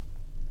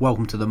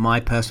Welcome to the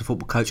My Personal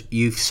Football Coach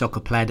Youth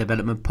Soccer Player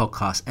Development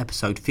Podcast,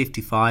 episode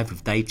 55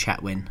 with Dave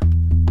Chatwin.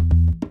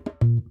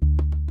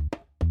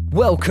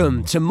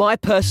 Welcome to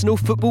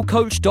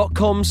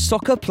MyPersonalFootballCoach.com's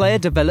Soccer Player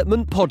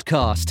Development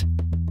Podcast.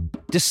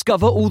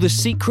 Discover all the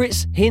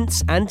secrets,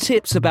 hints and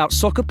tips about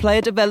soccer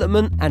player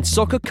development and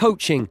soccer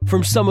coaching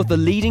from some of the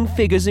leading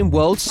figures in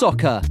world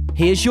soccer.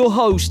 Here's your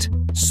host,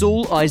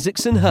 Saul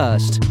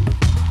Isaacson-Hurst.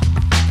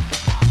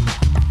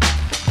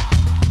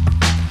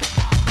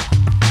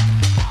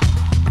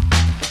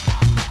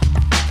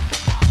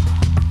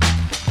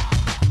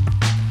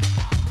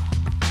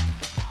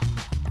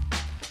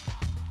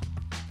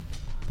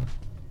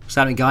 What's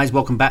happening, guys?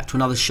 Welcome back to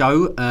another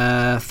show.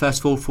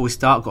 First of all, before we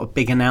start, I've got a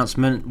big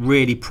announcement.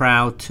 Really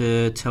proud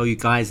to tell you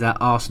guys that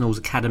Arsenal's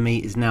Academy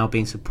is now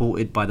being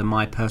supported by the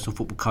My Personal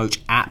Football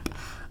Coach app.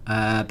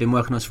 Been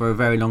working on this for a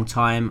very long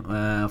time.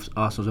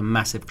 Arsenal's a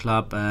massive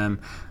club, and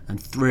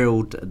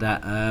thrilled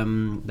that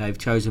they've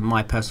chosen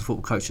My Personal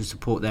Football Coach to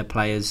support their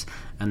players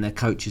and their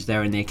coaches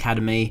there in the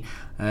academy.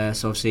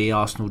 So obviously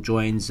Arsenal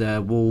joins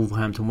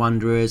Wolverhampton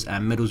Wanderers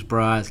and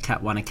Middlesbrough's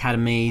Chatwin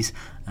Academies.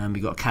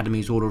 We've got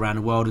academies all around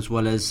the world, as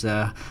well as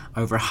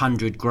over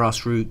 100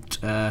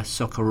 grassroots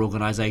soccer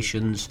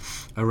organisations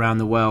around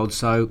the world.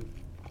 So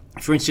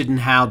if you're interested in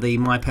how the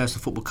My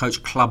Personal Football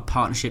Coach Club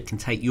partnership can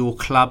take your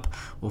club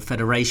or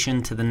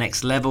federation to the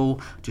next level,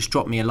 just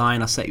drop me a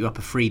line. I'll set you up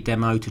a free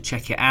demo to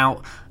check it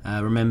out.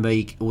 Remember,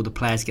 all the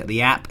players get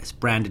the app. It's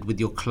branded with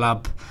your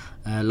club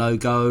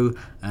logo.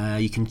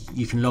 You can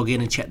log in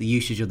and check the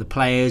usage of the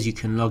players. You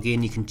can log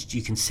in. You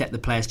can set the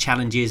players'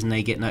 challenges, and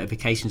they get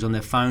notifications on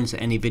their phones. So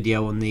any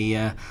video on the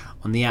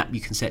app,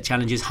 you can set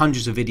challenges.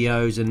 Hundreds of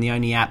videos, and the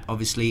only app,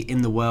 obviously,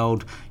 in the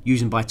world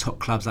used by top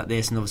clubs like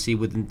this. And obviously,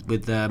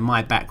 with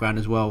my background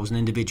as well, as an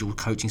individual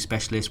coaching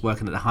specialist,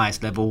 working at the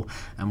highest level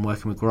and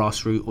working with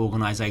grassroots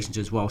organisations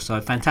as well. So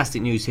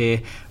fantastic news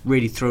here.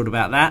 Really thrilled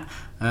about that.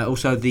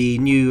 Also, the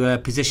new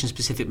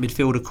position-specific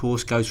midfielder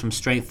course goes from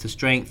strength to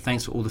strength.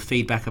 Thanks for all the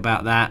feedback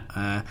about that.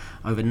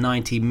 Over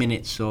 90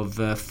 minutes of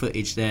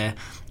footage there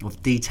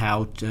of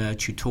detailed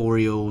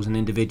tutorials and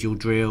individual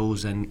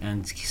drills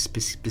and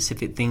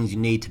specific things you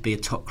need to be a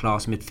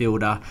top-class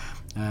midfielder.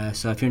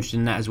 So if you're interested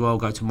in that as well,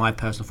 go to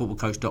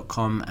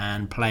mypersonalfootballcoach.com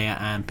and player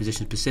and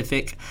position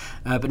specific.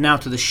 But now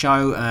to the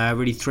show.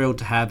 Really thrilled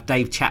to have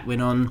Dave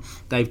Chatwin on.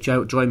 Dave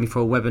joined me for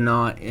a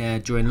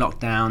webinar during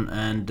lockdown,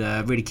 and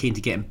really keen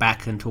to get him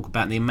back and talk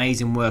about the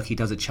amazing work he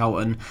does at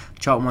Charlton.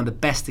 Charlton, one of the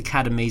best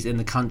academies in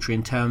the country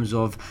in terms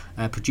of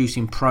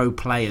producing pro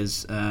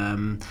players.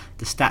 The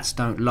stats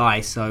don't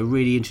lie, so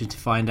really interested to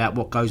find out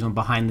what goes on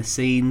behind the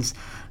scenes.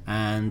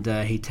 And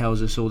he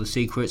tells us all the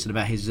secrets and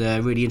about his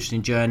really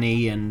interesting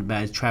journey and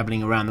about his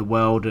travelling around the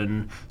world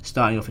and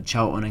starting off at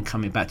Charlton and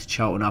coming back to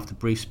Charlton after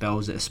brief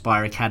spells at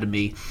Aspire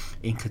Academy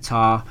in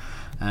Qatar.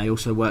 He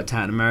also worked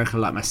out in America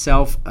like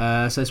myself.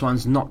 So this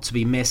one's not to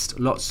be missed.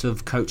 Lots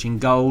of coaching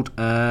gold.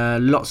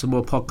 Lots of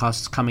more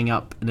podcasts coming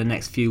up in the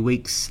next few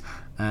weeks.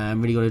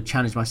 I'm really got to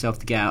challenge myself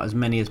to get out as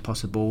many as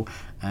possible.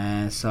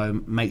 So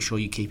make sure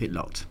you keep it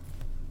locked.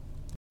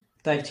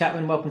 Dave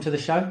Chatwin, welcome to the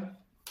show.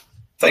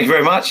 Thank you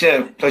very much.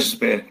 Yeah, pleasure to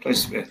be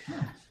here.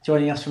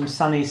 Joining us from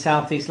sunny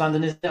southeast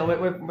London, is that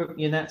we're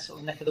in that sort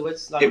of neck of the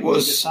woods? Like it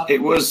was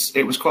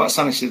quite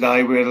sunny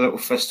today. We had a little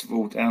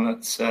festival down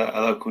at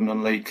a local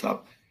non-league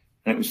club,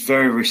 and it was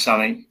very, very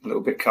sunny. A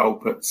little bit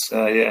cold, but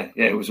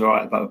it was all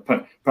right. But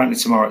apparently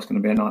tomorrow it's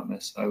going to be a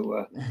nightmare.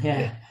 So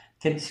yeah.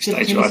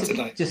 Stay dry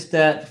today. Just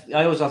I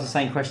always ask the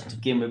same question to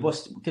begin with.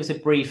 Give us a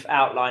brief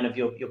outline of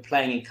your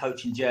playing and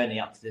coaching journey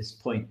up to this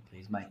point,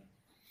 please, mate.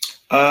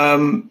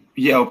 I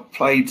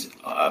played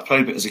a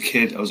bit as a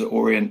kid. I was at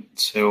Orient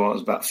till I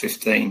was about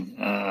 15.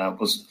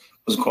 Wasn't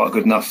quite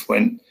good enough.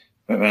 Went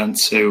around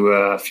to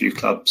a few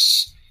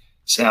clubs,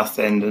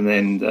 Southend, and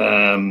then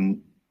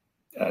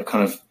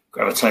kind of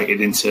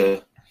gravitated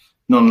into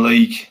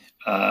non-league.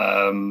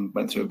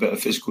 Went through a bit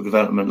of physical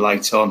development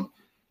late on,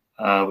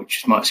 which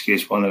is my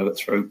excuse why I never got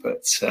through.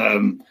 But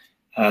found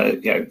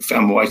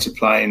my way to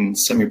playing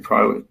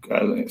semi-pro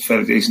at a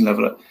fairly decent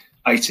level at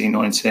 18,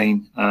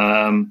 19.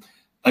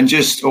 And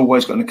just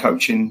always got into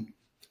coaching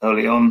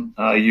early on.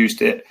 I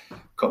used it,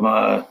 got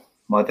my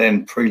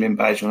then prelim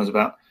badge when I was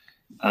about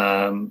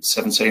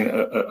 17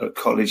 at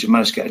college, and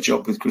managed to get a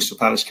job with Crystal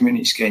Palace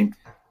Community Scheme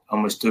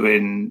and was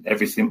doing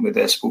everything with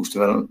their sports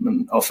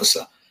development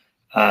officer.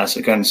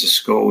 So going to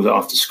schools,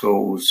 after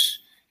schools,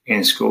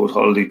 in schools,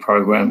 holiday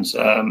programs.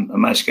 I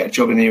managed to get a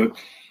job in the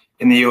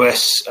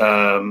US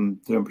doing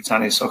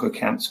Britannia soccer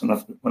camps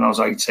when I was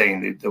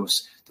 18. There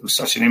was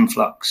such an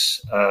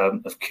influx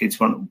of kids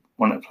wanting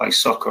to play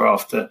soccer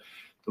after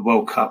the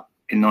World Cup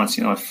in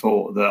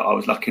 1994 that I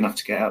was lucky enough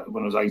to get out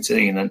when I was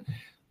 18. And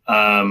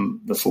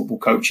the football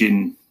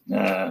coaching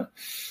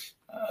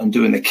and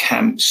doing the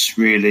camps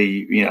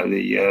really,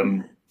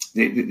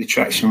 the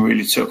traction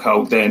really took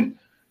hold then.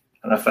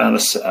 And I found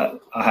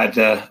I had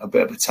a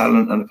bit of a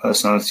talent and a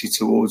personality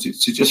towards it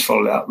to just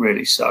follow it up,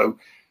 really. So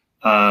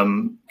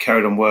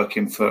carried on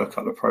working for a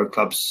couple of pro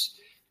clubs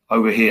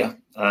over here.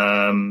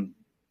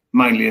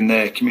 mainly in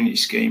their community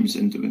schemes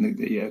and doing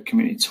the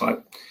community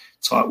type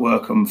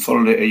work. I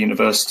followed it at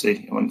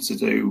university. I wanted to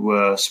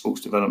do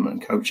sports development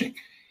and coaching.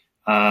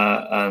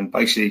 And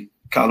basically,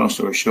 cut a long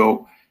story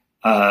short,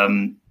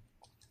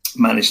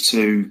 managed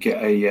to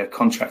get a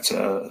contract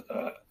at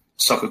a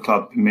soccer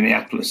club in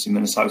Minneapolis, in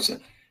Minnesota,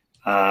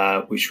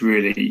 which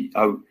really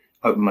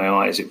opened my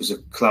eyes. It was a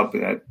club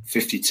that had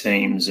 50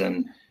 teams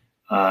and,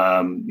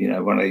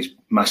 one of these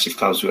massive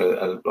clubs with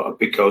a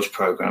big girls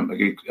program, a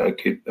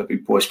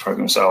big boys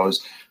program. So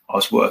I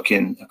was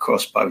working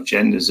across both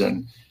genders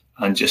and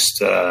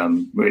just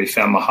really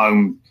found my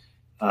home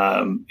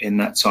in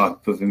that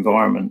type of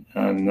environment.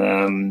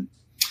 And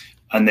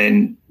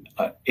then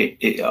I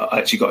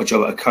actually got a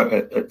job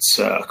at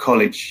a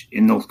college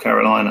in North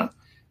Carolina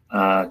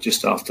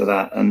just after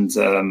that, and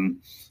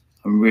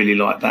I really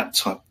liked that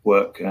type of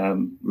work.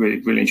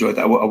 Really enjoyed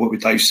that. I worked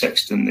with Dave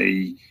Sexton,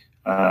 the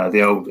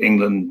old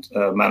England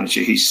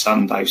manager, his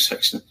son Dave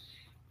Sexton.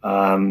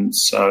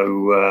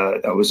 So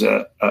that was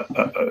a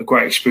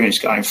great experience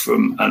going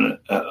from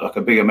like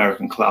a big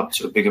American club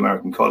to a big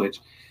American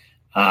college.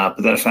 But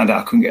then I found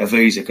out I couldn't get a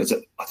visa because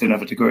I didn't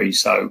have a degree.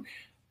 So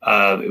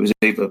it was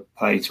either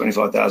pay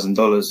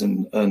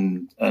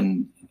 $25,000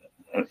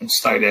 and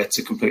stay there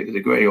to complete the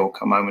degree, or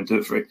come home and do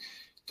it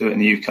in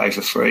the UK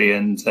for free.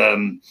 And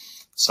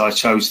so I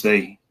chose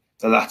the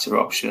latter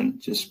option,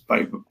 just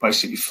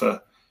basically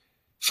for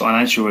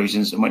financial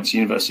reasons, and went to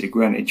University of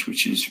Greenwich,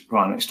 which is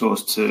right next door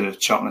to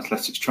Charlton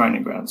Athletics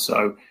training ground.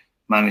 So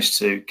managed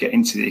to get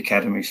into the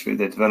academy through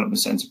their development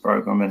centre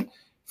programme, and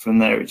from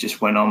there it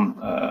just went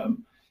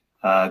on.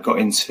 Got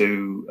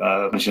into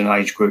managing an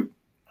age group,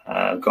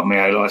 got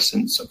my A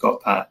licence. I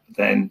got that.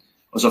 Then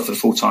I was offered a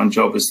full-time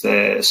job as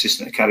their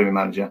assistant academy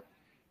manager,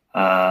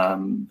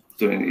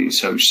 doing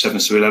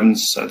 7s to 11s.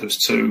 So there was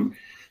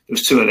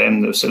two of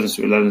them. There were 7s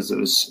to 11s. There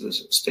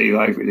was Steve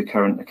Avery, the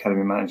current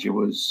academy manager,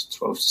 was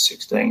 12s to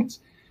 16s.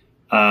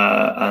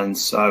 And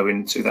so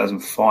in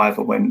 2005,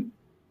 I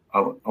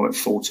went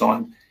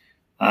full-time,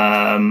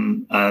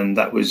 and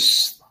that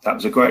was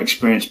a great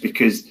experience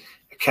because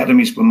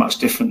academies were much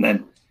different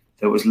then.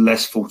 There was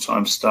less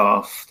full-time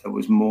staff. There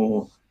was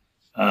more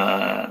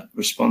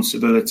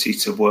responsibility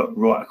to work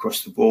right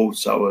across the board.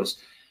 So I was,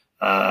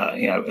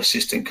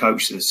 assistant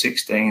coach to the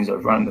 16s. I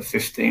was running the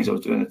 15s. I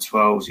was doing the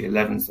 12s, the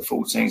 11s, the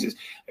 14s.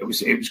 It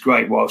was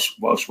great whilst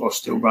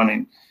still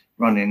running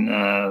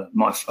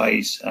my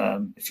phase,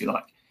 if you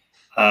like.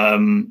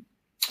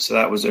 So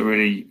that was a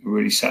really,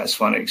 really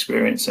satisfying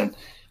experience. And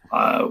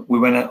we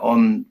went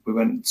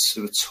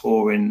to a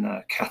tour in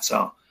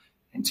Qatar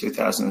in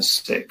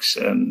 2006,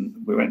 and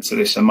we went to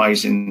this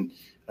amazing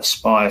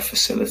Aspire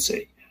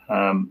facility.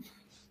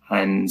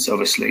 And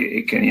obviously,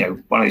 it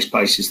can, one of these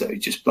places that it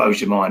just blows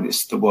your mind.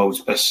 It's the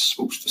world's best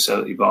sports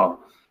facility, bar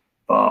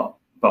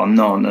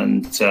none.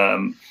 And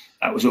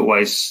that was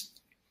always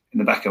in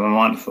the back of my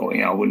mind. I thought,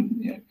 I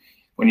wouldn't,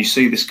 when you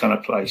see this kind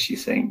of place, you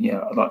think,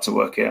 I'd like to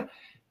work here.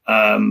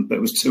 But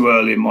it was too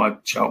early in my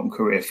Charlton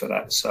career for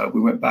that. So we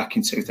went back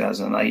in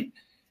 2008,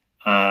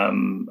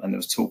 and there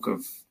was talk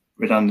of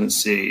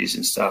redundancies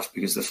and stuff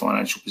because of the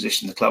financial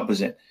position the club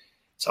was in.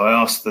 So I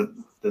asked the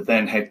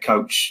then head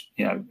coach,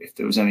 if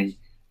there was any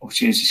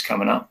opportunities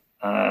coming up,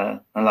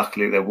 and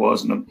luckily there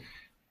was. And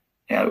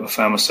I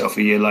found myself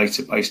a year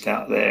later based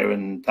out there,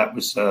 and that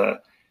was the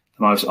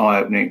most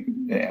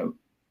eye-opening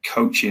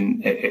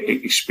coaching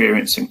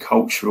experience and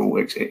cultural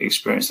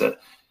experience that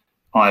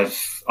I've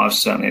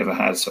certainly ever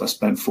had. So I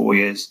spent 4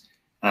 years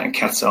in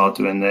Qatar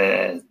doing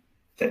their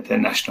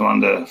national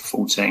under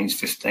 14s,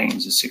 15s,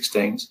 and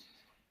 16s.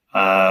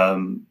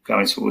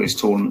 Going to all these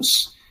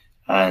tournaments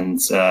and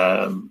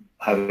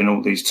having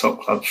all these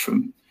top clubs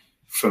from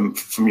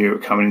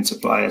Europe coming into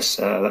play.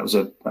 That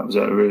was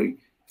a really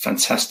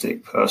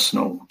fantastic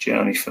personal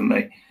journey for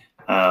me,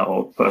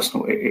 or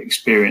personal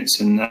experience.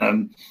 And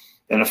then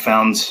I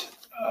found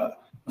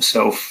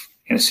myself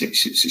in a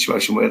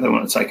situation where they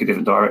want to take a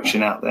different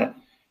direction out there.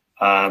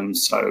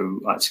 So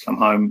I had to come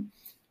home,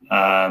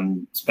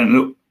 spend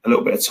a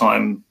little bit of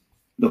time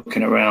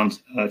looking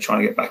around, trying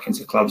to get back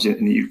into clubs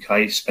in the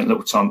UK. Spent a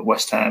little time at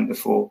West Ham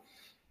before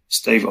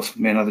Steve offered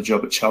me another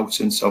job at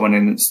Charlton. So I went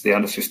in as the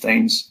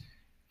under-15s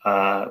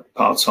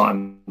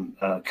part-time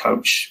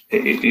coach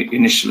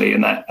initially,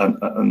 and that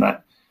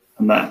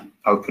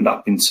opened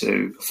up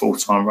into a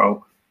full-time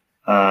role,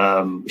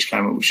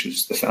 which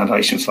was the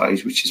foundation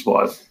phase, which is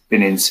what I've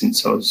been in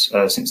since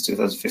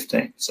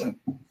 2015. So,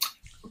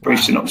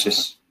 brief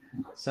synopsis.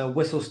 So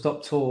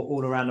whistle-stop tour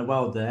all around the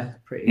world there.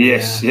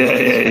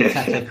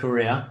 Spectacular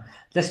career.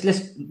 Let's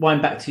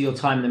wind back to your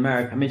time in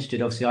America. I'm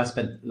interested. Obviously, I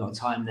spent a lot of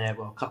time there.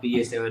 Well, a couple of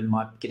years there in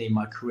my beginning of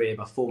my career,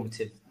 my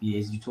formative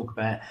years. You talk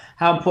about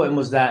how important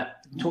was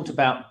that? You talked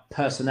about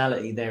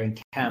personality there in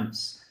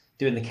camps,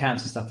 doing the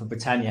camps and stuff for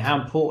Britannia. How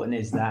important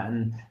is that?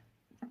 And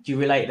do you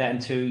relate that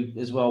into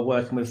as well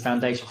working with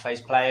foundation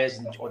phase players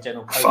or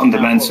general coaching?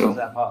 Fundamental.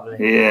 That part of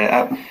it?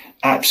 Yeah,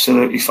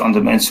 absolutely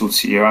fundamental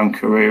to your own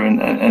career.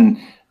 And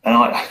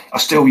I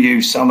still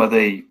use some of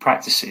the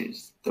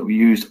practices that we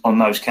used on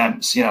those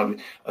camps,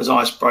 as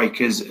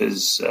icebreakers,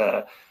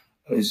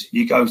 as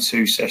you go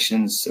to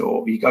sessions,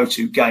 or you go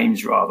to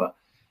games rather,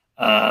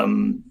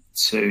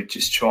 to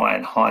just try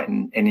and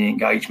heighten any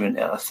engagement.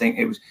 And I think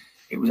it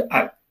was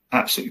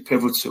absolutely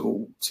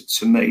pivotal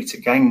to me to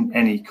gain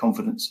any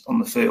confidence on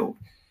the field.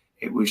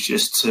 It was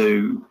just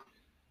to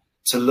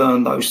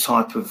learn those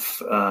type of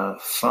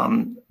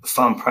fun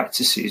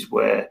practices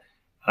where,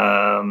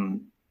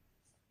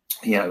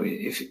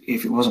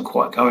 if it wasn't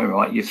quite going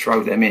right, you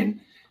throw them in,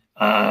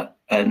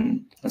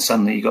 and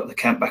suddenly you got the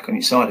camp back on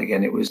your side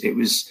again. It was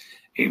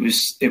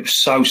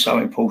so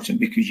important,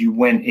 because you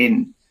went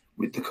in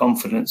with the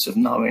confidence of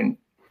knowing,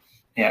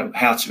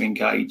 how to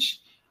engage,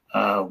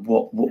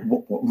 what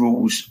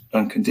rules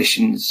and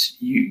conditions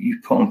you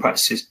put on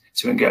practices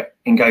to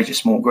engage a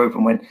small group.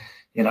 And when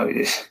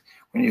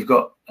you've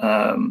got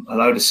a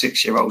load of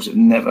 6-year-olds that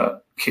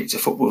never kicked a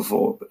football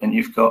before, and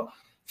you've got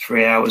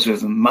 3 hours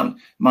with them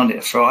Monday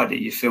to Friday,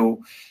 you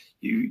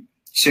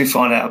soon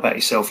find out about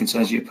yourself in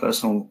terms of your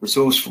personal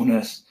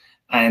resourcefulness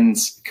and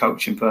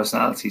coaching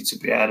personality to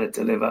be able to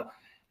deliver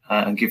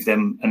and give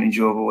them an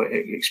enjoyable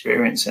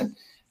experience. And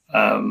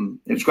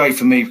it was great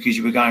for me, because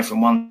you were going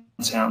from one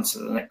town to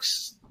the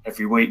next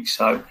every week.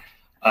 So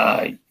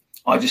I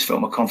just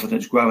felt my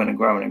confidence growing and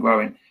growing and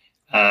growing.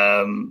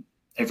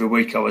 Every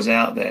week I was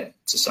out there,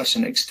 to such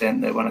an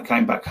extent that when I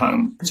came back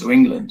home to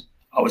England,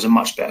 I was a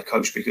much better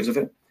coach because of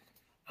it.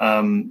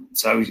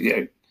 So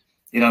you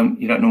don't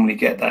normally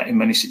get that in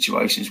many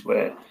situations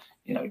where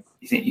you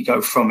think you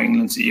go from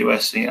England to the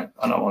US. I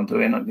know what I'm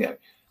doing.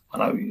 I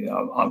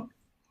know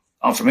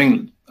I'm from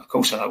England. Of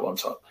course, I know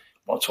what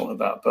I'm talking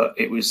about. But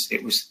it was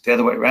the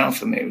other way around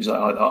for me. It was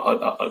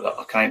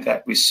I came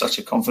back with such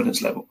a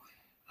confidence level,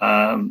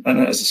 and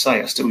as I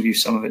say, I still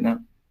use some of it now.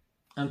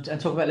 And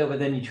talk about a little bit.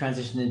 Then you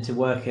transitioned into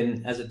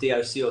working as a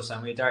DOC or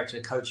something. Were you director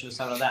of coaching or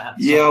something like that?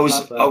 Yeah, I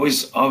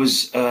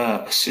was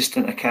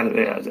assistant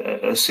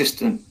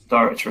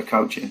director of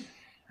coaching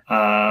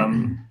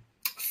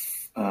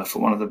for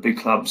one of the big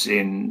clubs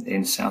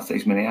in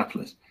Southeast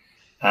Minneapolis,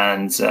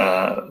 and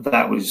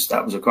that was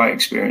a great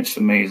experience for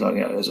me,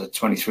 as a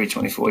 23,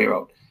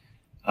 24-year-old,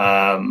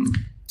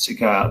 to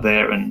go out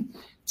there and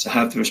to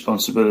have the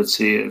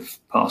responsibility of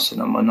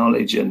passing on my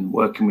knowledge and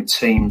working with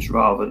teams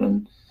rather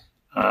than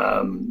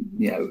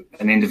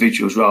and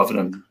individuals, rather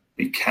than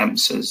big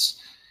camps as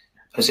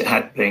it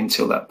had been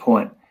till that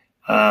point.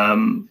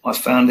 I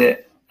found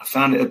it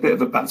a bit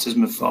of a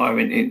baptism of fire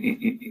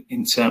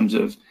in terms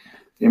of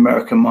the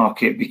American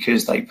market,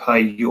 because they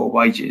pay your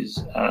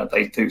wages.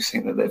 They do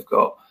think that they've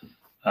got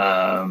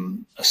a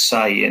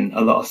say in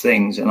a lot of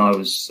things, and I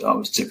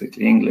was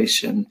typically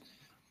English and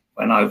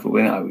went over.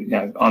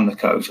 I'm the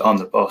coach, I'm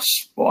the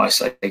boss. What I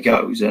say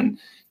goes, and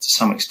to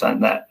some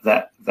extent that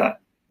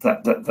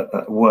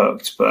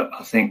worked. But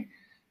I think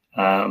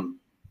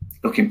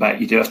looking back,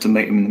 you do have to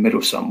meet them in the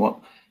middle somewhat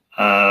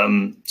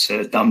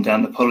to dumb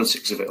down the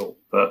politics of it all.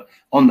 But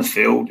on the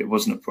field, it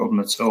wasn't a problem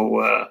at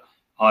all.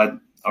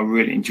 I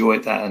really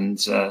enjoyed that, and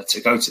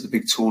to go to the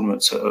big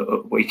tournaments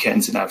at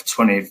weekends and have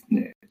 20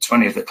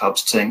 of the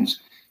club's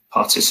teams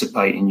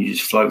participating, you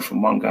just float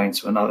from one game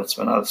to another,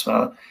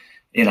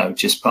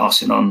 just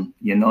passing on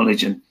your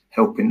knowledge and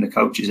helping the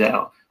coaches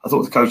out. I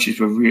thought the coaches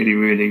were really,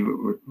 really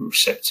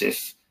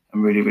receptive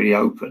and really, really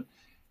open.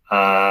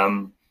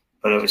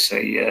 But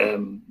obviously,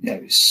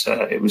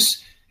 it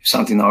was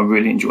something that I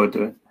really enjoyed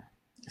doing.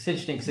 It's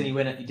interesting, because then you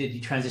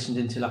transitioned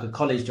into like a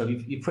college job.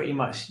 You pretty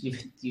much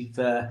you've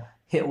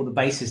hit all the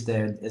bases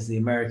there as the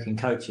American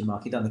coaching,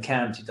 Mark. You've done the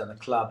camps, you've done the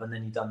club, and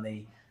then you've done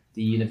the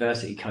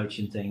university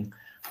coaching thing.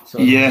 So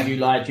yeah. Do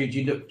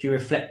you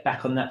reflect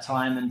back on that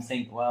time and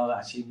think, well,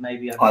 actually,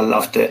 maybe I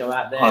loved it. Go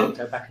out there and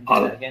go back and do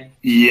that again?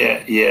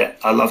 Yeah.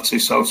 I love to.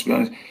 So to be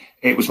honest,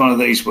 it was one of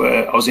these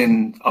where I was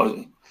in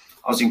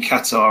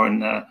Qatar,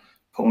 and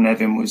Paul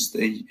Nevin was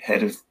the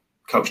head of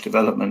coach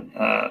development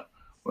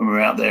when we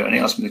were out there, and he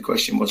asked me the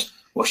question was,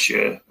 what's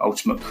your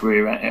ultimate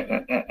career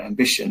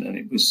ambition?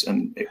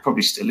 And it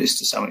probably still is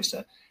to some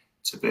extent,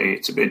 to be a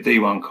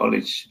D1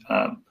 college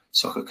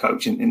soccer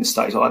coach in the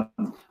States. I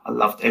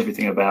loved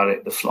everything about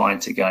it, the flying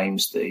to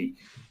games, the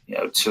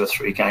 2 or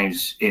 3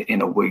 games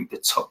in a week, the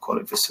top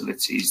quality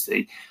facilities.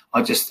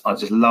 I just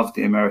loved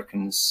the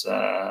Americans,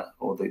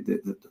 or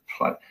the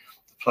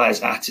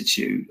players'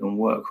 attitude and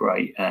work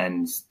rate,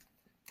 and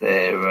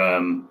their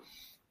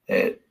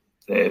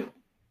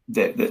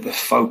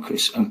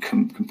focus and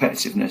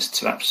competitiveness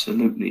to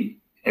absolutely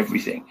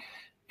everything.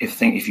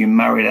 If you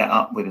marry that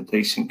up with a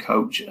decent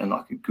coach and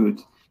like a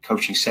good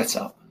coaching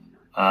setup,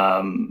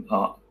 I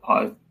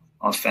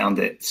found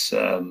it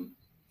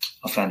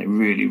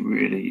really,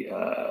 really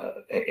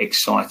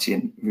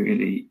exciting,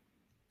 really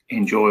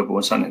enjoyable,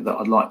 and something that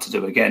I'd like to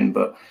do again.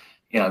 But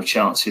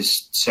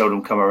chances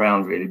seldom come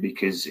around, really,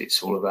 because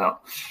it's all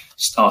about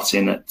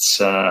starting at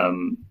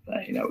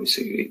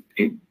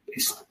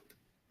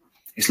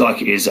it's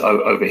like it is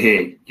over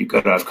here. You've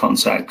got to have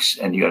contacts,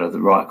 and you've got to have the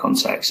right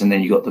contacts, and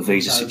then you've got the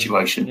visa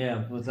situation.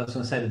 Yeah, well, I was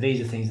going to say the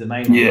visa thing's the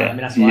main one. Yeah, I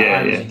mean, that's why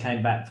I actually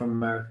came back from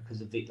America,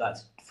 because of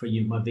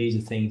my visa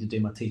thing to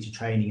do my teacher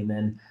training, and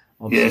then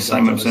obviously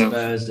same got with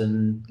Spurs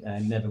and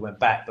never went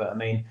back. But I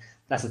mean,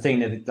 that's the thing,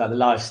 that the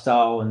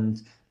lifestyle,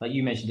 and like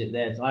you mentioned it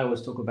there. I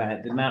always talk about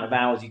it, the amount of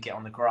hours you get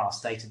on the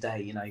grass day to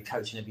day. You're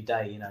coaching every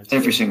day.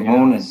 Every single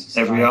morning,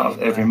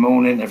 every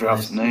morning, every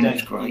afternoon.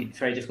 It's great. It's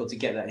very difficult to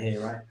get that here,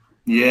 right?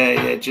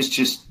 Yeah.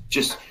 Just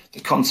the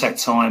contact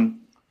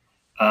time,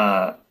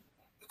 the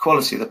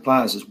quality of the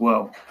players as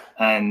well,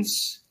 and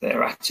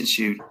their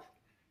attitude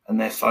and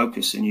their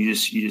focus, and you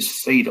just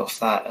feed off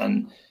that.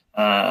 And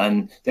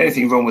the only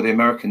thing wrong with the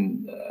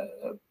American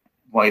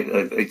way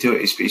that they do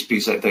it is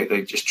because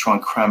they just try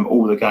and cram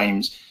all the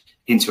games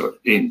into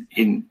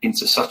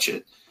such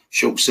a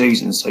short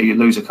season, so you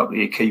lose a couple of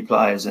your key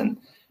players, and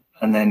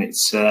then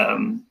it's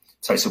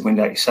takes the wind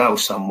out your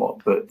sails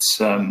somewhat. But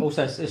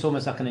also, it's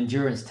almost like an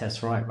endurance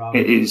test, right? Rather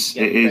it is.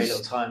 It is. Very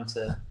little time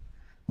to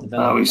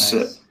develop.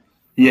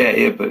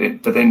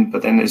 But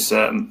then there's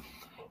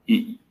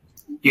you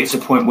get to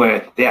a point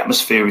where the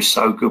atmosphere is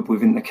so good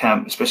within the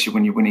camp, especially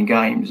when you're winning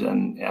games,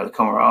 and the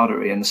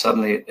camaraderie, and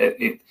suddenly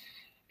it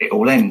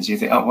all ends. You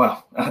think, oh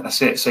well,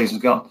 that's it,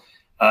 season's gone.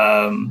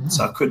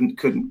 So I couldn't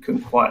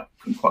quite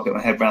get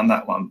my head around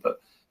that one,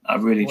 but I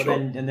really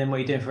enjoyed. And then what are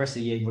you doing for the rest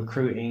of the year?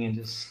 Recruiting and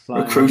just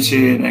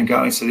flying and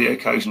going to the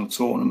occasional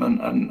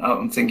tournament, and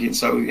I'm thinking,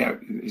 so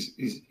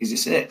is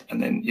this it?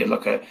 And then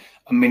like a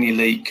mini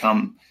league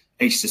come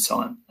Easter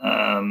time,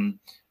 and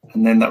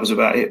then that was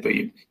about it. But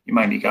you're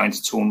mainly going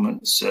to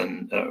tournaments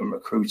and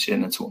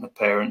recruiting and talking to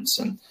parents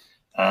and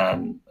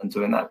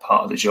doing that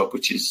part of the job,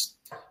 which is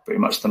pretty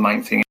much the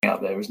main thing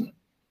out there, isn't it?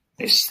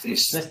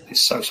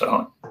 It's so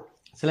high.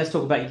 So let's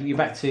talk about, you're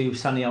back to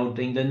sunny old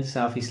England,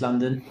 South East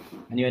London,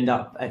 and you end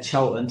up at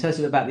Charlton. Tell us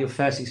a bit about your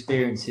first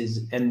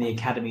experiences in the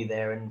academy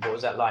there, and what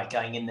was that like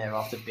going in there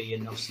after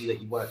being, obviously, that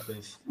you worked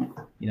with,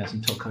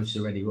 some top coaches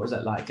already. What was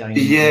that like going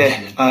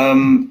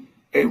in?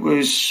 It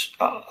was.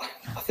 I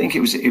think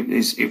it was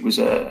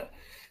a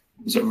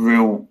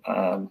real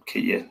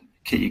keep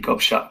your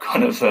gob shut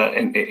kind of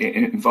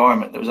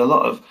environment. There was a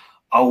lot of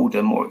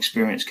older, more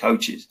experienced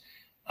coaches,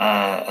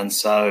 and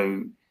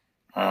so.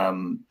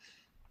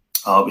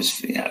 I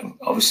was,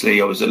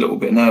 obviously I was a little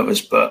bit nervous,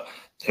 but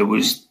there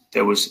was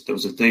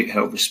a deep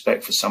held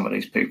respect for some of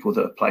these people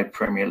that played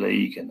Premier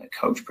League and that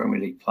coached Premier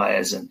League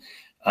players, and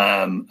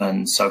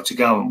so to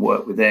go and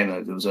work with them,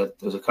 there was a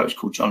coach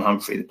called John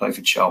Humphrey that played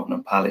for Charlton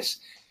and Palace,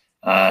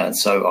 and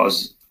so I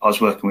was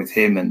working with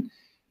him, and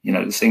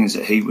the things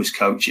that he was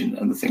coaching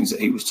and the things that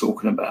he was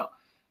talking about,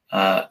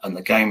 and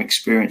the game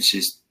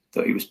experiences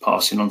that he was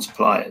passing on to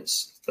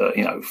players, that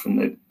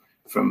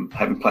from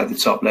having played the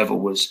top level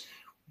was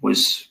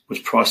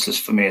priceless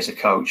for me as a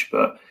coach.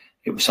 But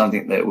it was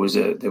something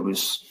that there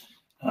was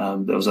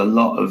a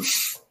lot of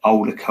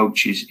older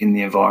coaches in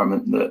the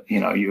environment that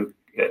you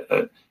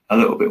were a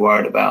little bit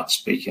worried about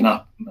speaking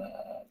up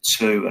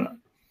to and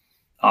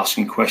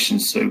asking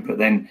questions to. But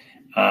then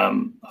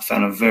I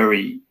found a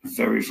very,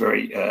 very,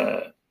 very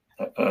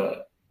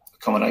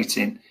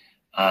accommodating.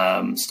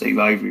 Steve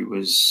Avery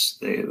was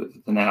the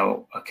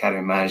now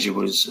academy manager,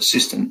 was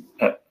assistant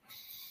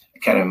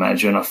academy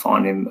manager, and I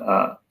find him.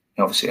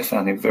 Obviously, I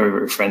found him very,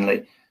 very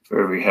friendly,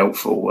 very, very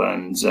helpful,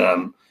 and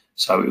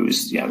so it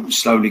was,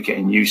 slowly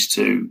getting used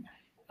to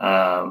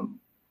the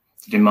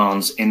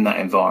demands in that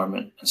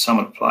environment. And some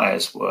of the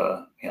players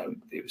were,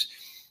 it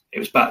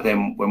was back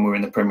then when we were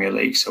in the Premier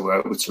League, so we were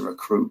able to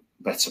recruit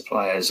better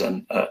players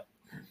and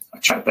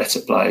attract better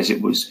players.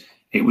 It was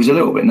a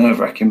little bit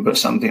nerve-wracking, but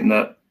something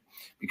that,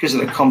 because of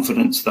the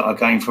confidence that I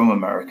gained from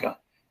America,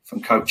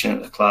 from coaching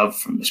at the club,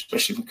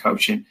 especially from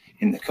coaching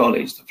in the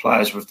college, the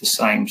players were of the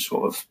same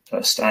sort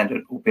of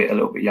standard, albeit a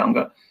little bit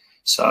younger.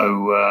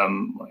 So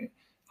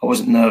I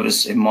wasn't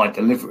nervous in my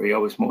delivery. I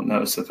was more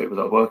nervous of the people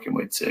I was working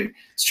with to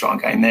try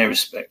and gain their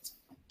respect.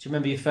 Do you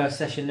remember your first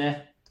session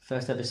there? The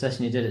first ever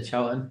session you did at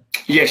Charlton?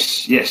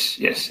 Yes.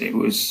 It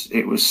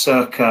was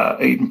circa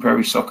Eden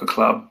Prairie Soccer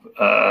Club,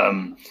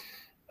 an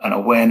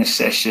awareness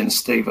session.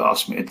 Steve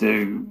asked me to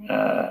do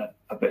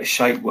a bit of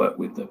shape work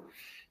with them.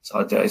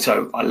 So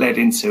I led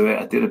into it.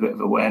 I did a bit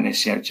of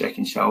awareness,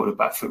 checking shoulder,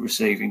 back foot,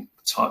 receiving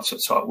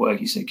type work.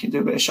 He said, "Can you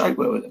do a bit of shape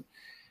work with them?"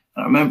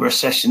 And I remember a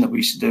session that we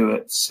used to do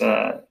at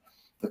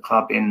the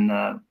club in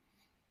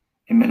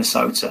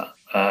Minnesota,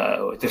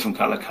 different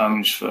colour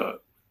cones for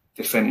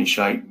defending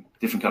shape,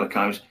 different colour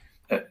cones,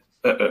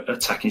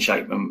 attacking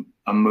shape, and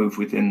move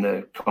within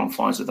the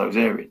confines of those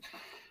areas.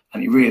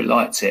 And he really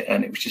liked it,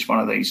 and it was just one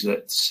of these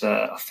that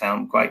I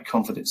found great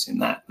confidence in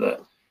that the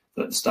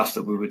stuff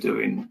that we were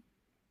doing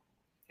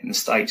in the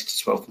States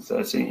to 12 to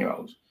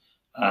 13-year-olds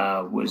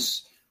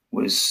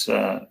was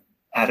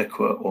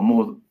adequate, or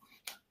more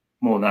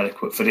than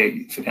adequate for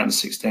the under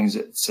 16s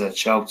at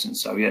Charlton.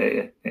 So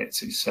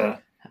it's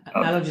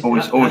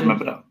always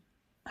remember that.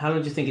 How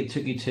long do you think it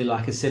took you to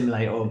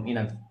assimilate, or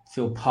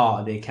feel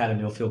part of the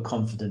academy, or feel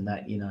confident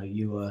that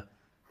you were?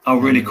 Oh,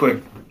 really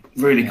quick.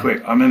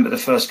 I remember the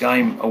first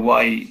game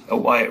away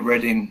at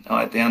Reading.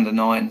 I had the under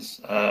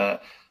 9s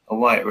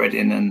away at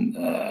Reading, and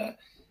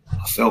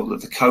I felt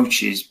that the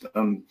coaches,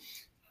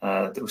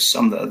 there was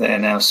some that are there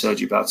now,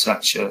 Sergio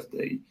Baltaccia,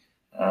 the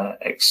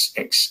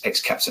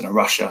ex-captain of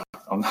Russia.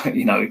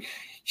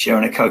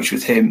 Sharing a coach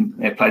with him.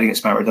 Played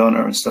against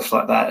Maradona and stuff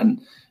like that,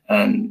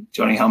 and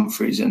Johnny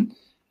Humphreys and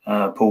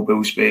Paul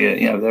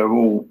Billsby. They're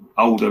all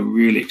older,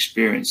 really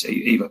experienced,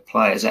 either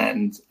players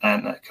and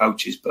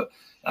coaches, but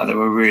they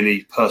were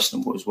really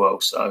personable as well.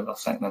 So I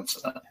thank them for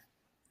that.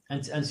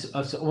 And so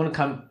I'm going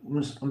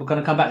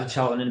to come back to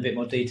Charlton in a bit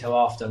more detail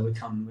after we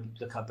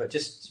look up. But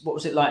just what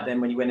was it like then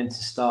when you went in to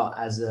start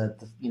as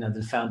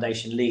the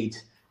foundation lead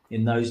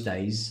in those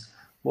days?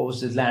 What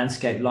was the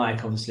landscape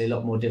like? Obviously, a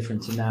lot more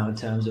different to now in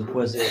terms of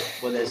was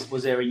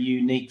there a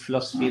unique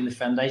philosophy in the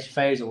foundation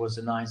phase, or was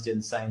the Nines doing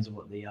the same as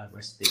what the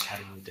rest of the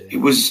academy were doing?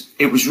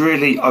 It was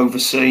really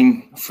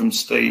overseen from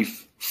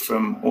Steve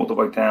from all the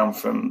way down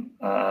from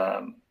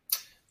 16s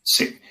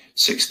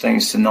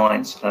to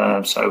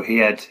 9s. So he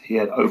had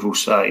overall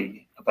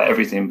say about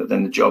everything, but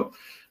then the job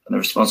and the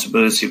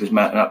responsibility was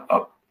mounting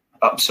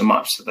up so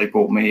much that they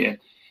brought me in.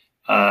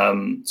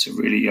 To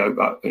really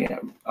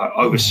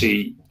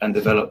oversee and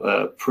develop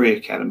a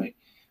pre-academy.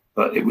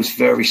 But it was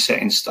very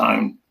set in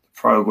stone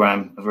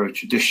program, a very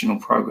traditional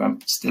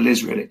program, still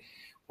is really,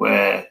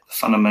 where the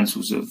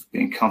fundamentals of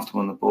being comfortable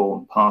on the ball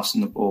and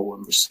passing the ball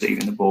and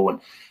receiving the ball,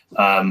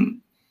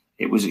 and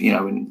it was,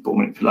 in ball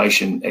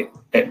manipulation,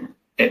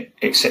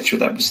 etc.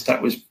 That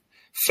was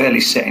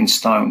fairly set in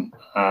stone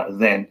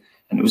then,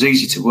 and it was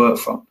easy to work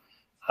from.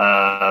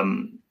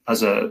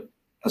 As a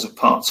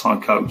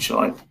part-time coach,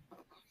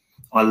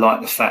 I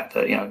like the fact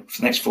that,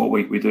 for the next 4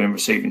 weeks, we're doing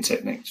receiving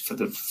techniques. For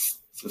the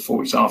 4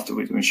 weeks after,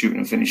 we're doing shooting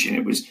and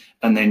finishing.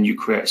 And then you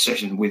create a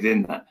session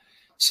within that.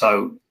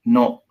 So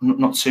not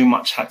too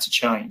much had to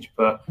change,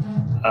 but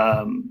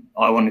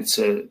I wanted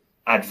to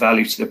add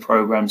value to the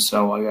program.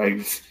 So I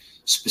gave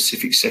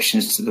specific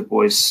sessions to the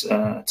boys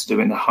to do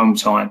in the home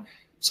time.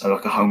 So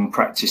like a home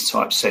practice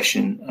type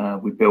session.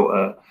 We built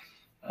a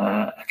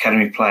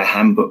academy player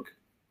handbook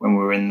when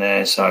we were in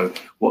there, so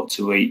what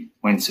to eat,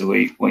 when to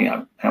eat,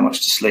 how much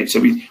to sleep. So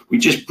we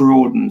just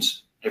broadened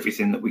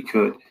everything that we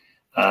could,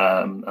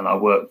 and I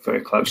worked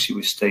very closely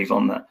with Steve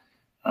on that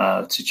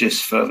to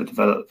just further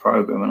develop the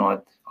program. And I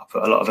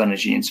put a lot of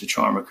energy into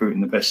trying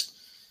recruiting the best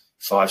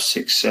 5,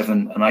 6,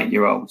 7, and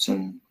 8-year-olds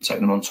and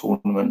taking them on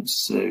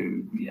tournaments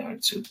to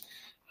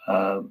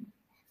the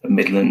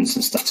Midlands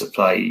and stuff to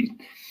play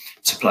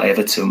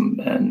Everton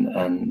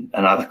and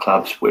other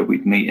clubs where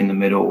we'd meet in the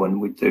middle and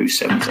we'd do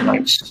 7s and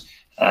 8s.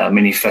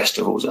 Mini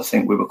festivals. I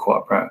think we were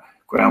quite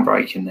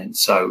groundbreaking then.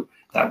 So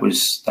that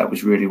was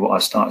really what I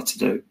started to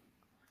do.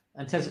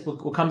 And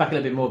we'll come back a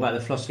little bit more about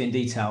the philosophy in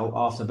detail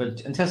after, but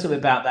tell us a bit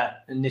about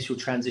that initial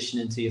transition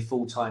into your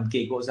full-time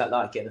gig. What was that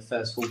like, getting the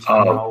first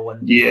full-time role?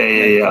 And,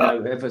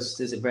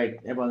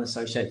 everyone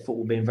associates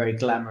football being a very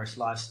glamorous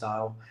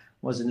lifestyle.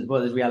 What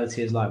the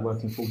reality is like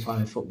working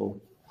full-time in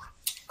football?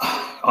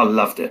 I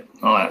loved it.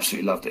 I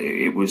absolutely loved it.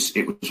 It was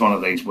one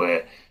of these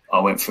where I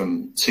went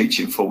from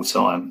teaching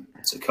full-time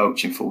to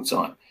coaching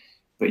full-time,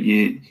 but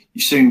you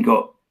soon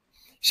got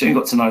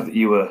to know that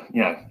you were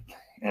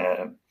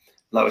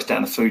lowest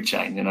down the food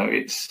chain.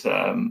 It's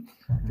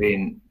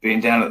being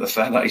down at the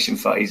foundation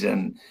phase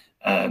and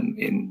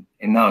in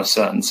no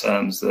uncertain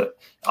terms that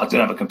I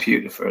didn't have a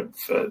computer for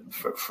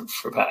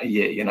about a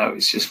year.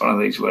 It's just one of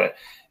these where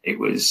it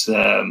was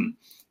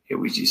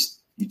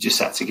just you just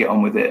had to get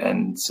on with it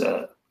and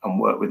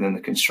work within the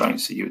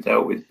constraints that you were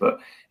dealt with. But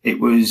it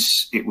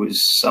was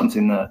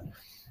something that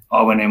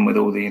I went in with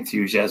all the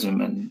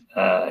enthusiasm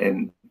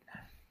and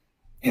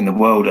in the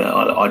world, and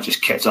I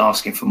just kept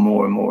asking for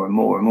more and more and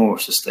more and more.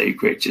 So Steve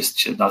Grit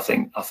I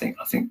think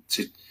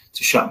to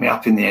shut me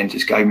up in the end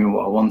just gave me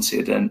what I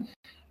wanted and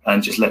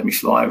just let me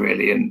fly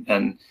really.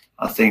 And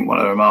I think one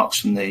of the remarks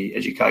from the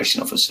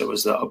education officer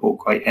was that I brought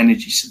great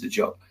energy to the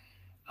job,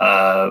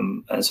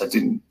 and so I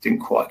didn't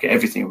quite get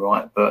everything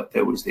right, but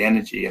there was the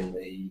energy and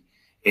the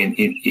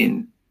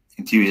in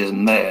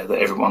enthusiasm there that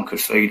everyone could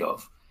feed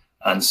off.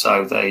 And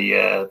so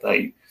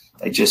they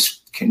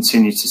just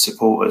continued to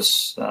support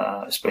us,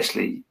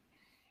 especially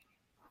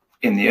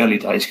in the early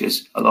days,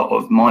 because a lot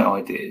of my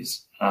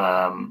ideas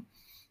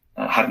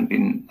hadn't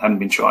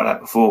been tried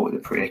out before with the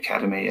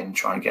pre-academy and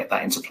try and get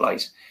that into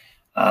place.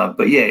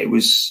 But yeah, it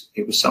was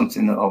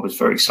something that I was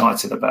very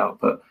excited about.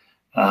 But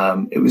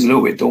it was a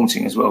little bit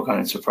daunting as well going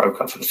into a pro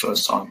club for the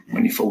first time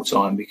when you're full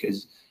time,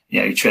 because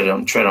you tread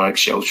on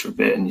eggshells for a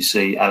bit, and you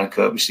see Alan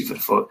Kirbysley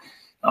for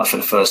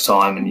the first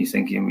time, and you're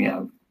thinking,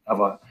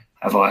 have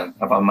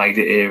I made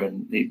it here?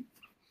 And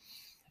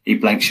he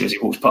blanks you as he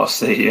walks past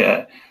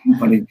the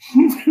when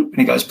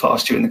he goes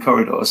past you in the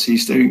corridor. So you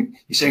soon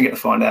get to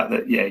find out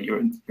that you're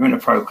in a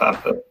pro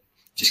club, but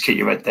just keep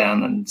your head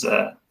down and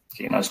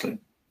keep your nose clean.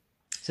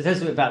 So tell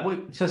us a bit about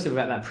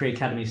that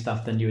pre-academy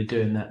stuff. Then you were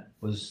doing that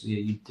was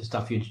the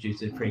stuff you introduced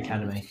to the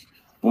pre-academy.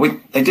 Well,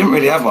 they didn't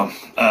really have one.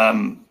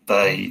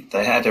 They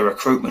had a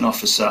recruitment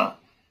officer.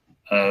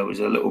 It was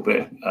a little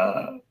bit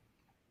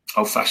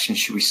old-fashioned,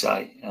 should we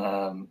say.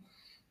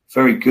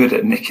 Very good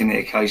at nicking the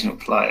occasional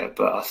player,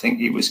 but I think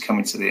he was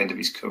coming to the end of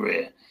his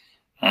career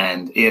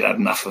and he had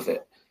enough of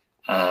it.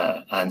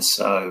 And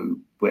so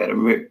we had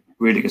a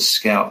really good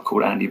scout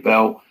called Andy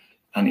Bell,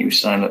 and he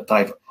was saying, look,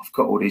 Dave, I've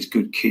got all these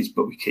good kids,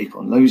 but we keep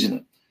on losing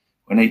them.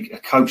 We need a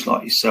coach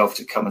like yourself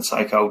to come and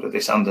take hold of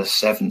this under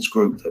sevens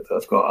group that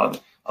I've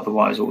got.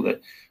 Otherwise, all the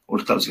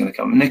clubs are going to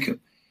come and nick them.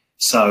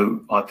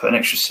 So I put an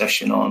extra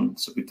session on.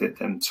 So we did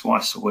them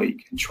twice a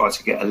week and tried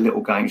to get a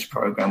little games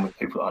program with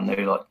people I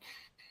knew,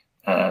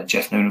 like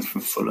Jeff Noonan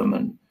from Fulham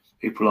and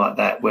people like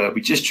that, where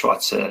we just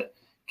tried to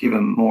give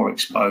them more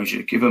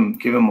exposure, give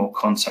them more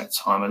contact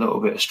time, a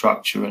little bit of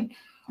structure, and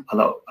a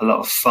lot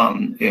of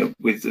fun,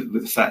 with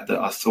the fact that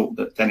I thought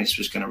that Dennis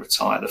was going to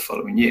retire the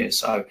following year.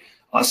 So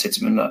I said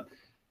to him, look,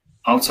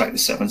 I'll take the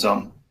sevens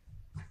on.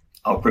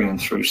 I'll bring them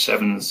through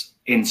sevens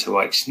into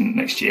eights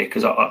next year,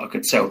 because I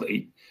could tell that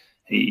he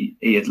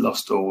had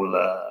lost all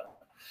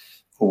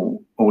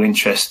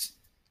interest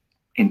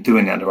in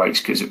doing the under eights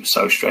because it was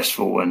so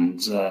stressful,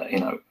 and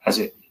as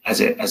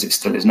it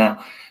still is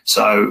now.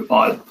 So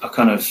I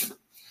kind of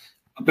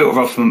built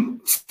off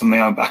from my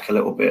own back a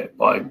little bit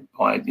by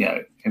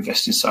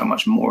investing so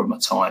much more of my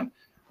time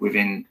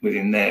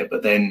within there.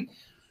 But then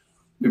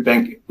we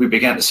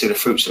began to see the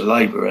fruits of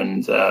labour,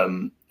 and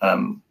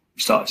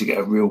we started to get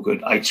a real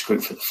good eights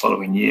group for the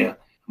following year.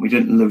 We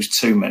didn't lose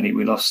too many.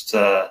 We lost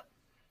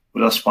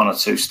one or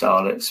two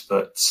starlets,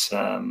 but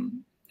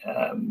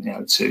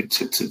to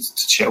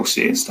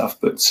Chelsea and stuff.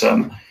 But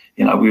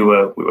we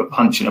were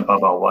punching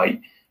above our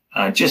weight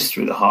just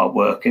through the hard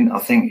work. And I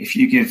think if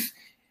you give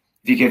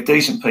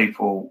decent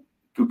people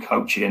good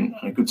coaching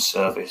and a good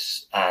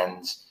service,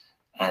 and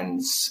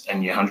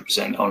you're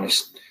 100%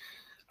 honest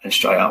and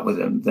straight up with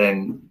them,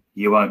 then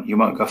you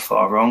won't go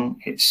far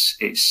wrong. And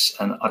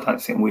I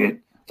don't think we had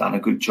done a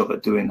good job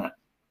at doing that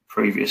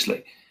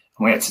previously.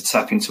 And we had to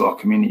tap into our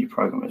community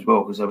program as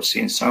well, because I was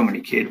seeing so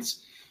many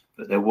kids,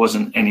 but there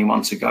wasn't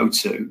anyone to go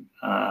to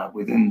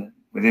within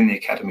the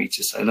academy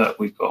to say, look,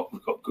 we've got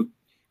good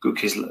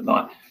kids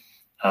like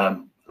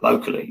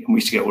locally. And we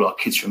used to get all our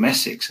kids from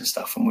Essex and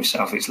stuff, and we're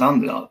South East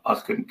London. I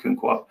couldn't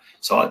quite.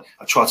 So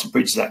I tried to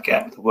bridge that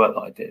gap with the work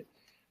that I did.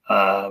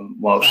 How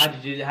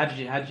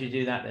did you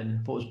do that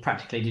then? What was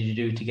practically did you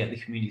do to get the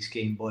community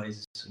scheme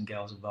boys and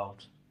girls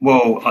involved?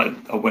 Well,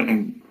 I went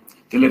and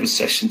delivered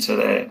session to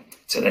their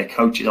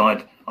coaches.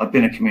 I'd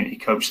been a community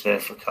coach there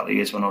for a couple of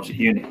years when I was at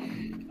uni.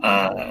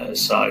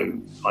 So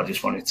I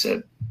just wanted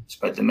to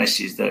spread the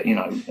message that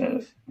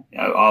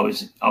I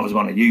was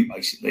one of you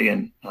basically,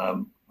 and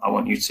I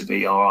want you to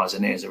be our eyes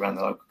and ears around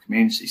the local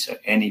community. So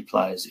any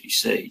players that you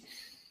see,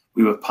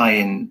 we were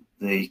paying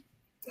the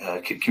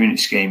community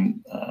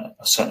scheme a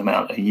certain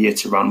amount a year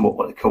to run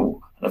what they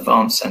call an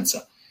advanced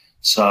centre.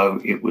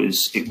 So it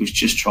was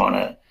just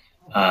trying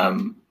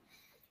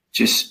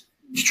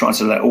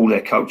to let all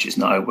their coaches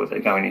know whether they're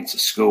going into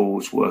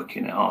schools,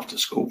 working at after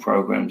school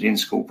programs, in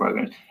school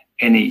programs,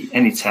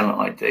 any talent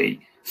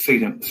ID,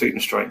 feed them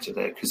straight into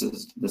there, because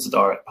there's a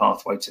direct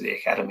pathway to the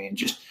academy, and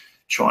just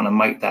trying to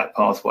make that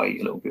pathway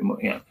a little bit more,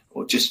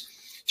 or just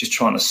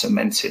trying to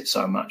cement it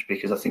so much,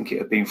 because I think it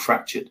had been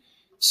fractured.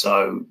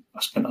 So I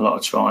spent a lot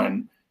of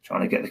time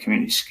trying to get the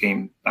community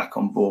scheme back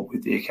on board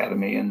with the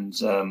academy, and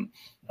so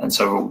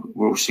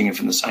we're all singing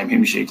from the same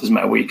hymn sheet. Doesn't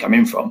matter where you come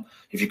in from.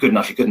 If you're good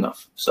enough, you're good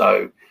enough.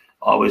 So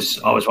I was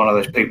one of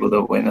those people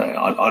that when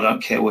I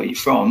don't care where you're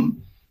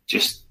from,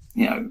 just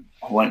I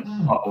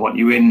want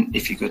you in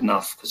if you're good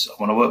enough, because I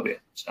want to work with you.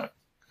 So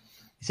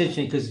it's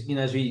interesting because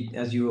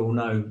as you all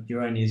know,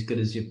 you're only as good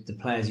as the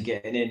players you're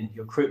getting in.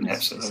 Your recruitment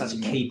is such a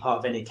key part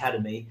of any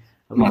academy.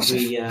 People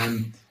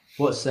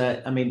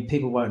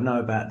won't know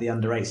about the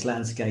under-8s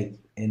landscape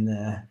in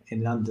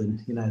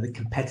London. The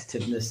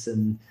competitiveness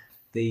and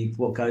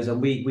what goes on.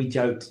 We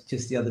joked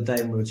just the other day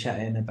when we were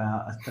chatting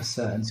about a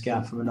certain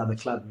scout from another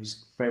club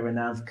who's very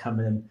renowned for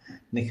coming and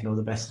nicking all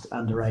the best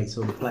under-8s,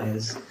 all the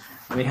players.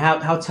 I mean,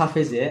 how tough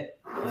is it,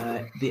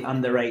 the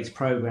under-8s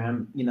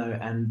program?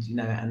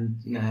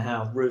 And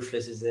how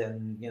ruthless is it?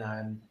 And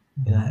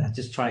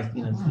just try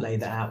lay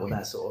that out, what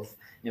that sort of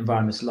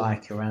environment's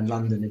like around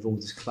London with all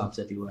these clubs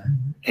everywhere.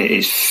 It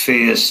is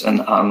fierce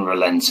and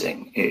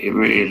unrelenting. It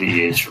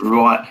really is.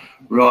 Right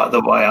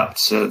the way up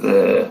to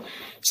the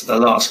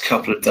last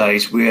couple of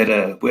days. We had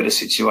a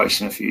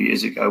situation a few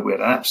years ago. We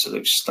had an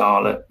absolute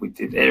starlet. We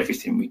did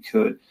everything we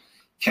could.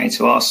 Came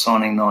to our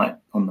signing night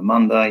on the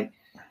Monday,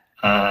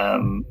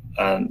 and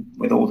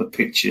with all the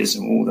pictures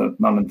and all the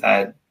mum and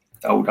dad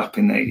doled up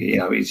in there.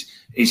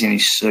 He's in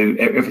his suit,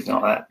 everything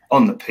like that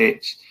on the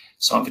pitch.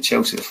 Signed for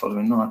Chelsea the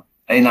following night.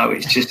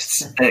 It's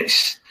just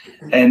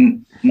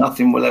and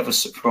nothing will ever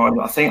surprise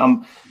me. I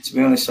think to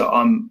be honest,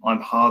 I'm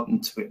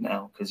hardened to it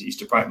now, because it used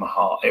to break my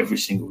heart every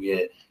single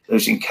year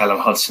losing Callum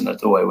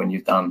Hudson-Odoi when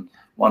you've done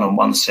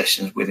one-on-one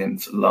sessions with him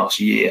for the last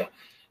year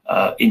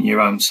in your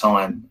own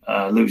time.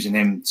 Losing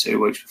him 2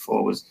 weeks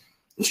before was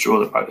the straw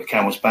that broke the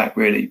camel's back,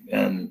 really.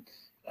 And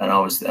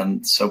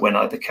so when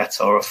I had the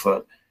Qatar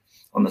offer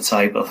on the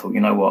table, I thought, you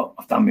know what,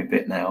 I've done my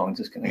bit now. I'm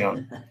just going to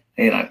go.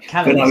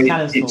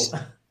 Callum's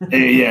fault.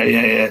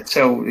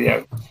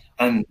 Yeah.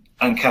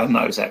 And Callum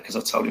knows that, because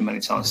I've told him many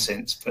times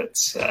since. But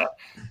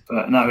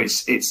no,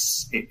 it's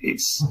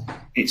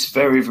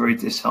very, very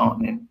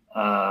disheartening,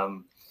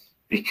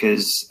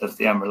 because of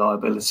the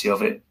unreliability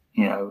of it,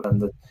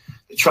 and the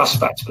trust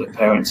factor for the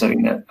parents. I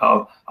think that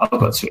I've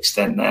got to an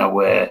extent now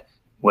where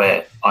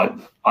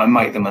I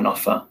make them an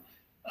offer,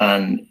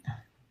 and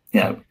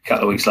a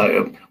couple of weeks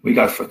later we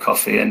go for a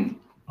coffee, and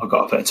I've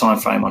got to put a time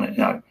frame on it.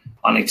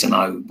 I need to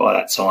know by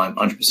that time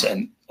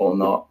 100% or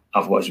not,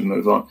 otherwise we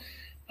move on,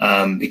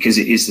 because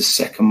it is the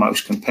second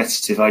most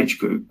competitive age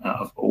group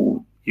out of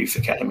all youth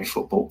academy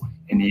football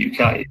in the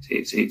UK.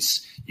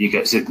 It's you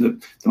get the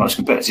most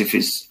competitive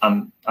is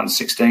under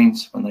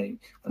 16s when they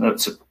look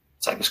to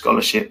take a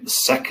scholarship. The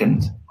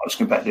second most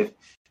competitive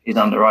is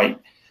under 8.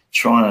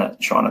 Trying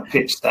to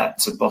pitch that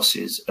to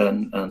bosses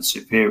and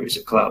superiors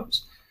at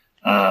clubs,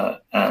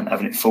 and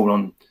having it fall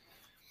on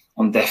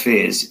deaf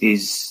ears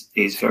is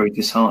very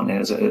disheartening,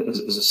 as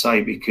I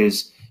say,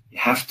 because you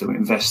have to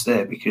invest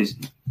there, because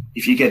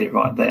if you get it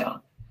right there,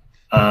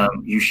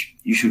 you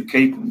should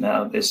keep them.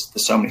 Now there's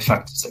so many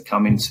factors that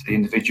come into the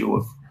individual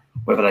of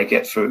whether they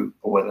get through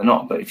or whether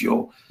not. But if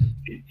you're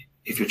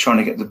trying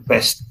to get the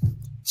best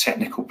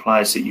technical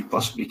players that you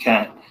possibly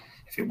can,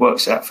 if it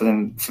works out for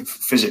them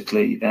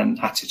physically and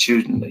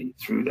attitudinally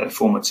through their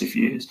formative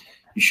years,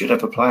 you should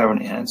have a player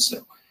on your hands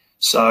still.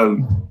 So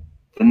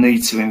the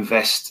need to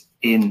invest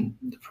in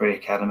the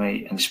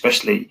pre-academy, and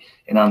especially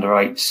in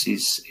under-8s,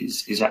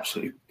 is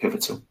absolutely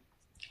pivotal.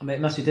 I mean,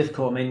 it must be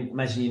difficult. I mean,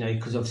 imagine,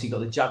 because obviously you've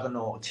got the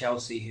juggernaut of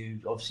Chelsea, who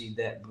obviously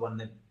they're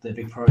one of the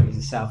big priorities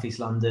is South East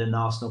London,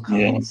 Arsenal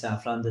coming in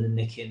South London and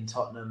nicking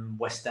Tottenham,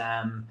 West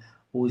Ham,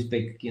 all these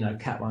big,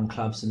 Cat 1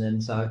 clubs. And then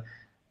so,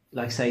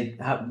 like I say,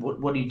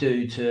 what do you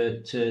do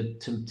to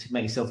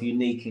make yourself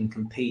unique and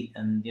compete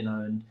and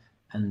try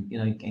and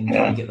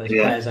get those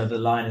players over the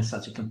line in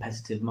such a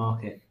competitive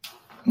market?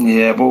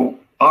 Yeah, well,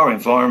 our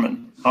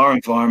environment, our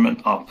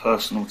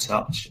personal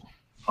touch,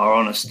 our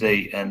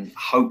honesty, and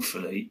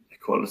hopefully the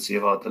quality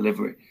of our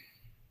delivery.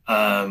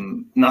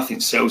 Nothing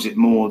sells it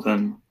more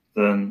than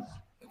the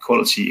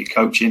quality of your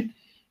coaching,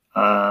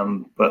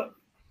 but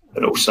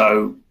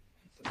also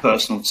the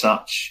personal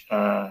touch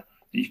that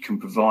you can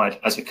provide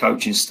as a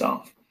coaching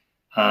staff,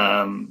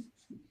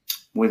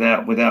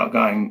 without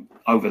going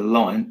over the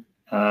line.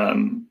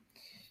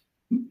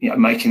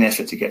 Making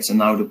effort to get to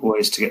know the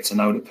boys, to get to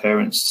know the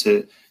parents,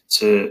 to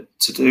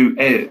do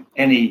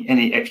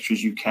any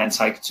extras you can,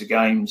 take to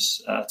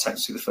games, take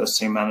to the first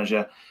team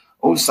manager,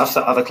 all the stuff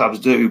that other clubs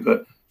do,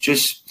 but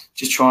just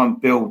try and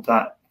build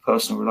that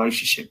personal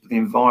relationship. The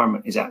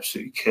environment is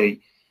absolutely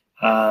key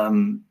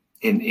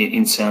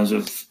in terms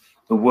of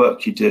the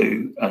work you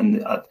do,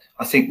 and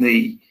I think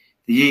the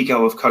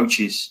ego of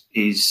coaches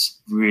is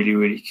really,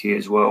 really key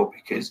as well,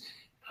 because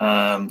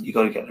you've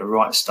got to get the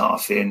right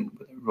staff in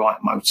with the right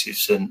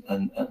motives and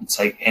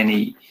take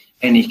any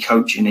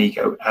coaching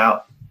ego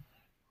out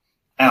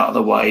of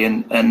the way,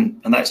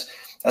 and that's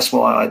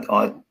why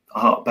I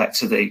hark back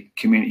to the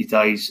community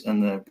days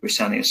and the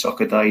Britannia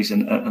soccer days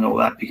and all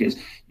that, because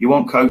you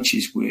want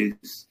coaches with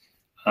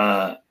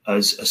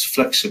as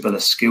flexible a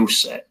skill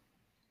set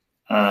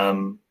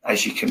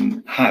as you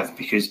can have,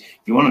 because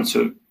you want them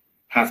to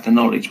have the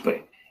knowledge,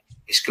 but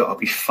it's got to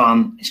be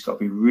fun, it's got to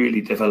be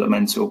really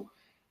developmental,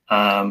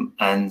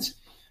 and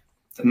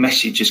the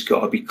message has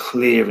got to be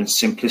clear and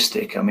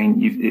simplistic. I mean,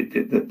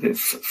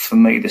 for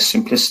me, the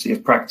simplicity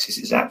of practice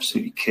is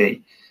absolutely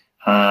key,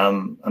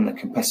 and the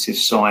competitive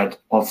side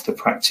of the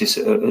practice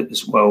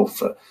as well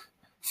for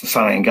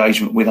fan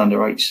engagement with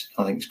under-8s,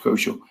 I think is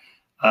crucial,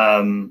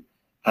 and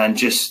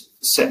just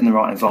setting the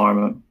right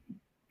environment,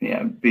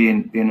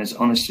 being as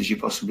honest as you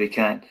possibly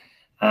can,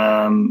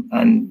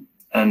 and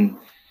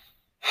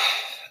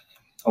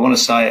I want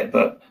to say it,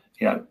 but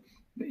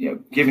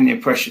giving the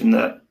impression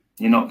that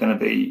you're not going to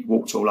be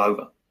walked all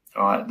over.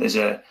 All right, there's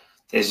a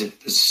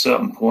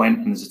certain point,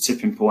 and there's a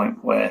tipping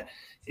point where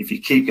if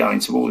you keep going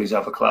to all these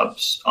other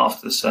clubs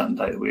after the certain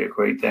date that we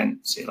agreed, then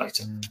see you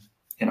later.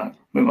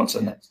 Move on to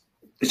the next.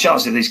 The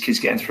chance of these kids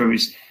getting through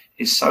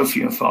is so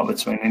few and far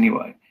between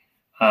anyway.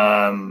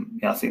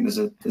 I think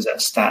there's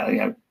that stat,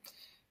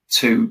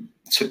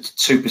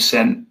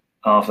 2%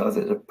 after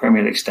the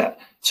Premier League stat,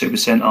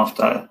 2%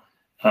 after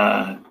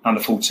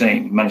under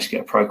 14 managed to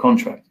get a pro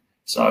contract.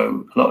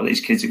 So a lot of these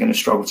kids are going to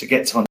struggle to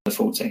get to under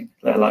 14,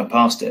 let alone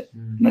past it.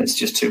 And it's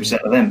just 2%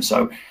 of them.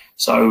 So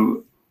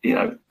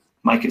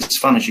make it as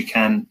fun as you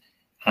can,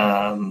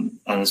 and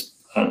as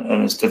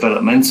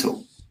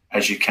developmental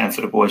as you can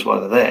for the boys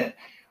while they're there.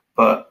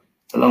 But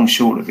the long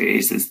short of it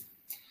is that,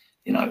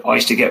 I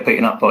used to get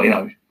beaten up by,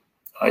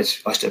 I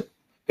used to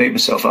beat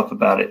myself up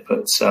about it, but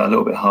it's a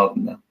little bit harder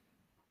now.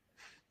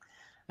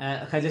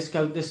 Okay, let's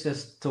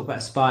just talk about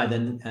Aspire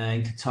then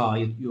in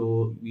Qatar.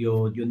 Your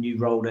new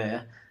role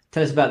there.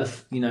 Tell us about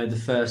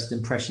the first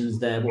impressions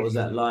there. What was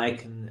that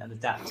like, and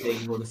adapting?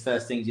 What were the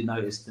first things you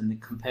noticed,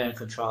 and compare and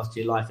contrast to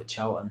your life at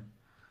Charlton?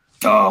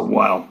 Oh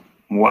wow!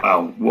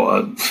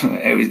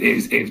 It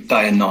was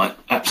day and night,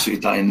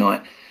 absolute day and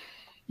night.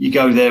 You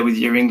go there with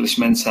your English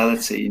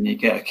mentality, and you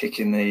get a kick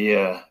in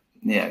the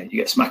you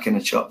get smack in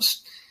the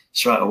chops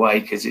straight away,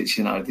 because it's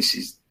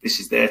this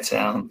is their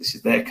town, this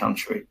is their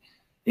country,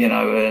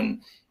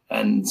 and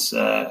and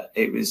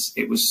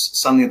it was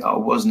something that I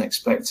wasn't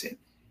expecting.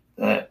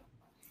 That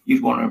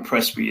you'd want to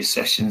impress with your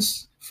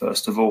sessions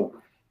first of all,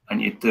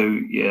 and you'd do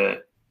your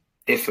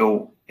if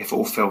all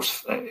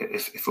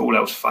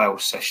else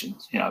fails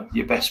sessions.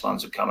 Your best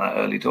ones would come out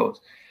early doors,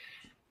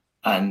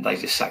 and they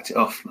just sacked it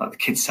off. Like the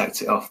kids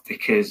sacked it off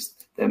because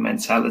their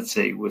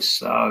mentality was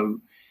so.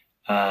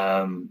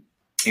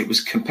 It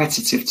was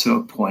competitive to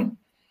a point,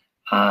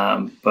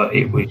 but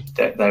they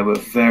were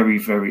very,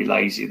 very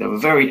lazy. They were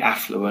very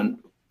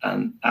affluent,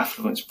 and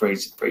affluence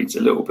breeds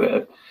a little bit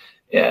of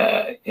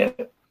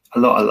a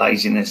lot of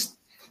laziness.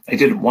 They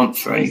didn't want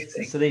for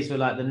anything. So these were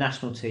like the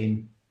national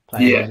team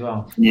players as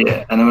well.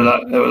 Yeah, and they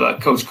were like,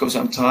 Coach,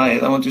 I'm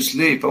tired. I want to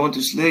sleep. And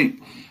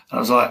I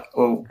was like,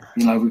 well,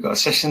 we've got a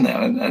session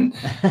now, and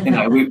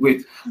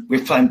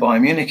we're playing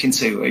Bayern Munich in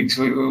 2 weeks.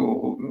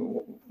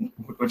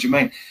 What do you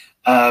mean?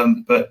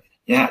 But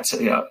you had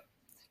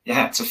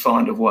to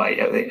find a way.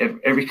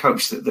 Every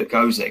coach that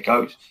goes there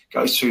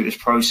goes through this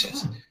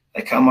process.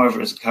 They come over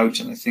as a coach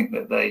and they think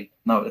that they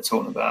know what they're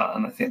talking about,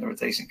 and they think they're a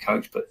decent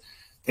coach. But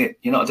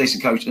you're not a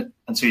decent coach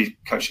until you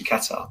coach in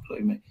Qatar,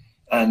 believe me.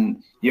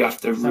 And you have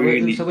to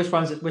really. So which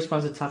one's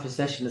the toughest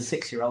session? The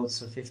 6-year-olds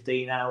for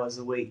 15 hours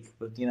a week,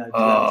 but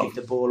kick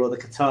the ball, or the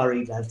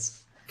Qatari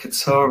lads?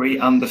 Qatari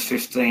under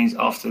 15s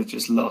after they've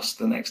just lost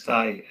the next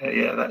day.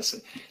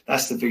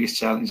 That's the biggest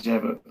challenge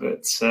ever.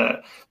 But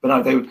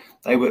no,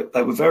 they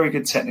were very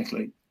good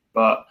technically,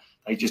 but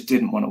they just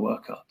didn't want to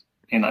work hard.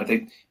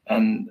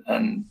 And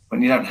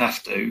when you don't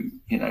have to,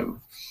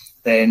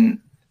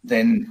 then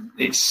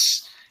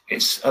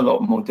it's a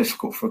lot more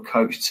difficult for a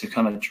coach to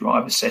kind of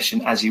drive a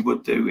session as he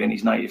would do in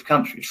his native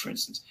countries, for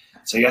instance.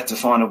 So you have to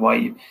find a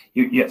way.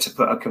 You have to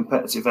put a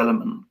competitive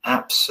element on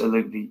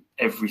absolutely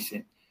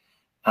everything.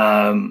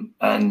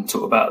 And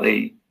talk about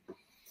the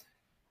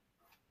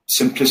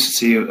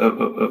simplicity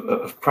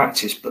of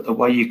practice, but the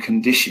way you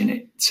condition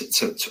it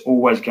to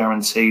always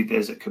guarantee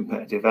there's a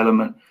competitive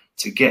element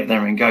to get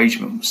their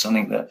engagement was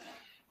something that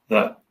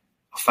I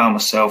found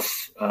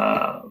myself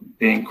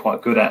being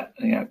quite good at,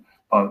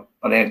 by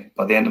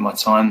the end of my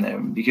time there,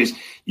 because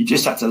you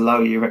just had to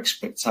lower your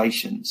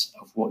expectations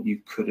of what you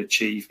could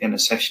achieve in a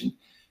session,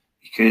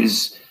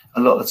 because a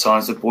lot of the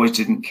times the boys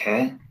didn't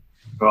care.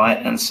 Right,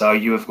 and so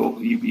you've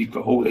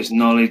got all this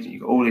knowledge,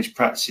 you've got all these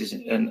practices,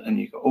 and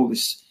you've got all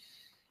this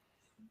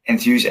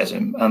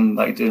enthusiasm, and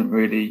they didn't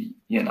really,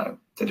 they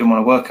didn't want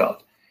to work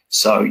hard.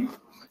 So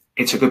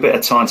it took a bit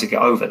of time to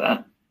get over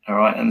that. All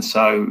right, and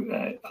so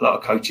a lot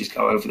of coaches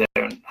go over there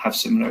and have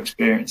similar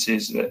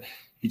experiences. That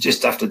you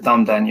just have to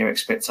dumb down your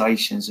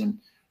expectations and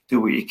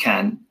do what you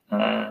can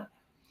to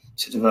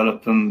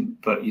develop them,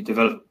 but you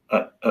develop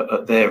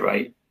at their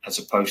rate as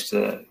opposed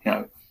to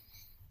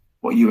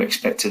what you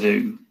expect to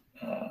do.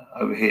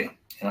 Over here,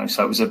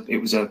 so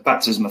it was a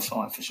baptism of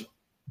fire for sure.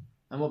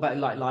 And what about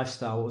like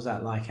lifestyle? What was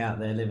that like out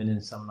there living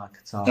in something like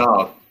Qatar?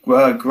 Oh,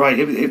 well, great.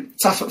 It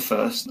tough at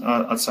first.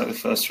 I'd say the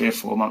first 3 or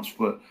 4 months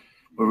were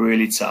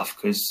really tough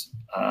because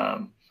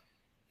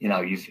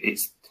it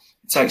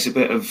takes a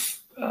bit of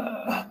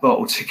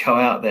bottle to go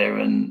out there,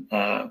 and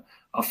I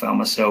found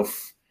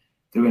myself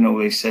doing all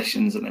these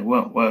sessions and they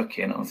weren't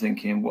working. I'm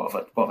thinking, what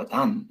have I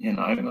done?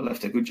 I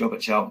left a good job at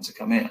Charlton to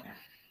come here.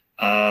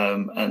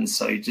 And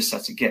so you just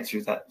had to get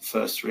through that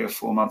first 3 or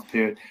 4 month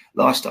period.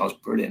 Lifestyle's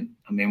brilliant.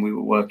 I mean, we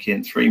were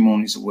working 3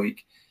 mornings a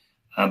week.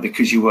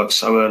 Because you work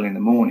so early in the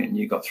morning,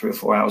 you got 3 or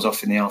 4 hours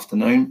off in the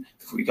afternoon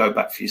before you go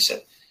back for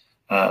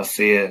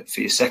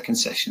your second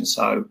session.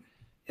 So,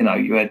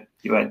 you had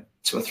 2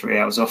 or 3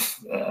 hours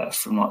off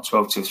from like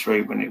 12 till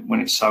 3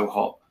 when it's so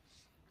hot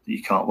that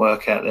you can't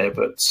work out there.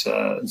 But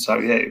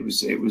it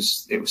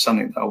was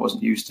something that I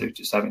wasn't used to,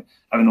 just having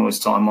all this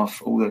time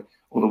off, all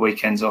the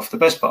weekends off. The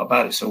best part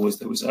about it was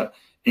there was a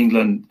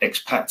England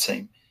expat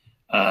team.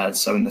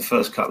 So in the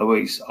first couple of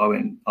weeks, I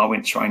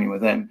went training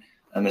with them,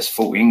 and there's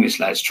 40 English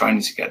lads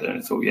training together. And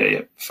I thought,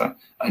 fun.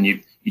 And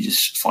you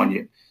just find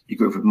your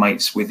group of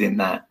mates within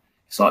that.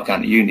 It's like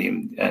going to uni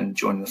and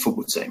joining the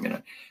football team,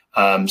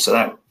 So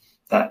that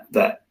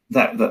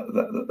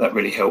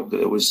really helped. That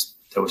there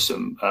was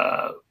some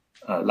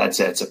lads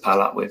there to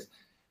pal up with,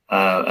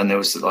 and there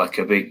was like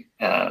a big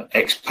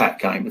expat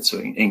game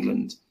between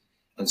England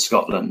and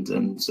Scotland,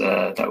 and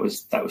that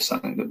was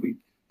something that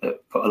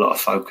put a lot of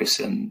focus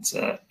and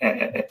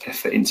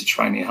effort into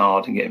training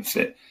hard and getting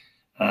fit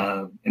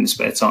in the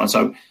spare time.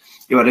 So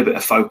you had a bit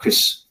of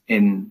focus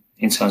in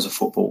terms of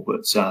football,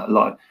 but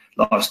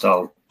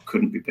lifestyle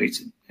couldn't be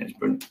beaten. It was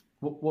brilliant.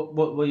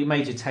 What were your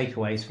major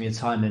takeaways from your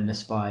time in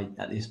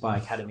at the Aspire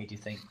Academy, do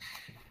you think?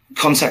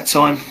 Contact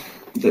time,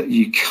 that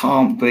you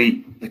can't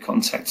beat the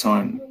contact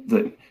time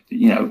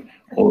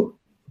or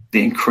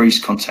the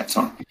increased contact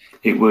time.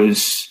 It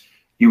was,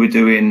 you were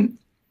doing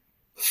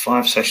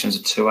 5 sessions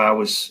of 2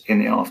 hours in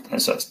the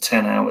afternoon, so that's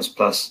 10 hours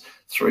plus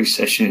 3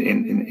 sessions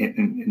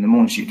in the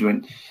morning. So you're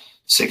doing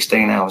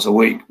 16 hours a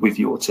week with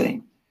your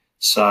team.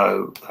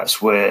 So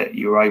that's where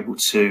you're able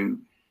to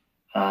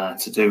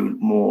do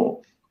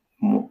more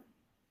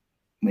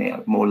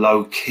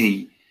low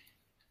key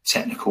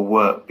technical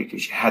work,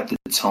 because you had the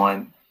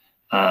time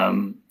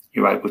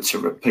you're able to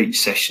repeat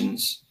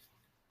sessions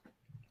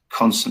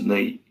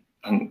constantly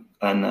and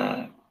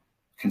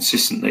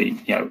consistently,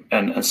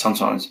 and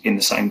sometimes in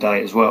the same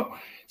day as well.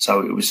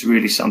 So it was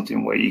really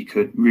something where you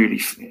could really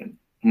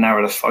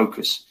narrow the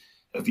focus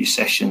of your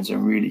sessions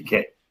and really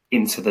get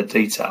into the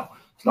detail,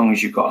 as long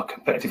as you've got a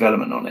competitive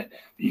element on it.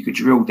 But you could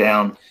drill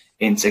down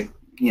into,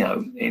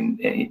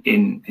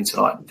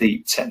 into like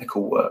deep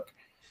technical work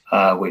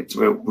with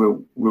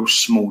real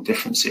small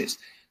differences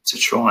to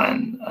try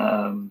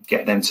and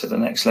get them to the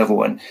next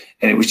level. And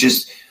it was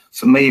just,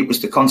 for me, it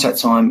was the contact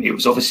time. It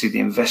was obviously the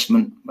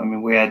investment. I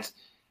mean, we had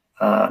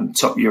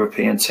top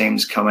European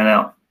teams coming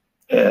out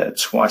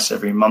twice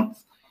every month.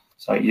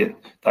 So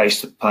they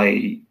used to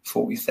pay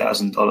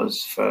 $40,000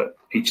 for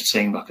each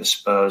team, like a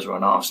Spurs or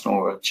an Arsenal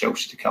or a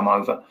Chelsea, to come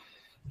over.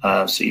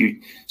 So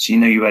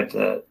you had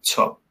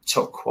top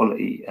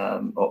quality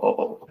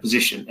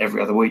opposition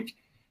every other week.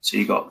 So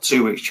you got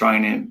 2 weeks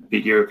training,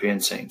 big European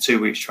team,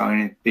 2 weeks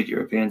training, big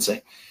European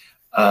team,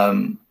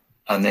 and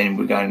then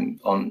we're going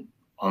on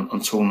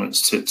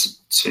tournaments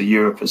to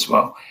Europe as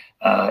well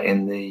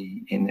in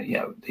the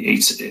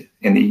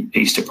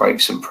Easter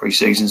breaks and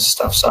pre-seasons and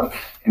stuff. So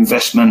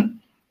investment,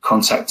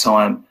 contact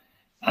time,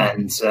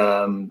 and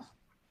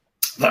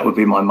that would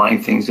be my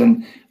main things.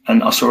 And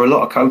I saw a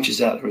lot of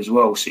coaches out there as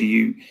well. So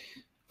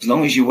as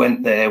long as you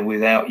went there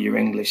without your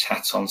English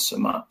hat on so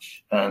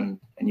much, and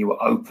you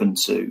were open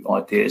to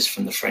ideas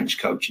from the French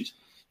coaches,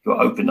 you were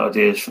open to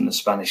ideas from the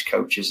Spanish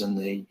coaches and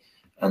the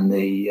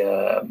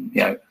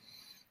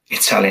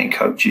Italian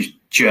coaches,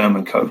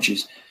 German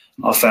coaches,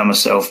 I found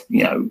myself,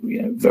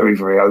 very,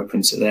 very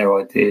open to their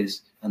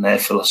ideas and their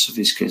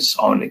philosophies, because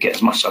I wanted to get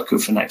as much as I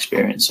could from that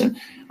experience. And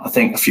I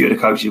think a few of the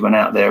coaches went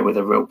out there with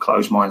a real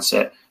closed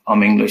mindset.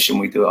 I'm English and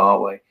we do it our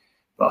way.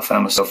 But I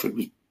found myself, it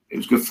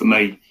was good for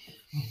me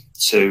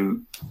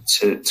to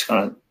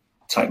kind of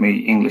take my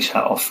English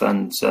hat off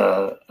and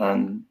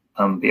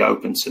be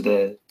open to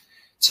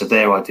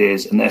their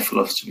ideas and their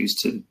philosophies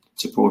to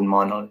broaden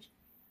my knowledge.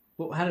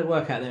 Well, how did it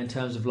work out there in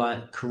terms of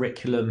like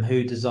curriculum?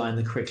 Who designed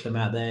the curriculum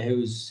out there? Who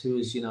was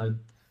the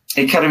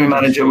academy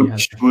manager,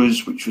 which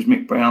was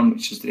Mick Brown,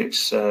 which is the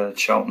ex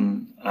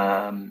Charlton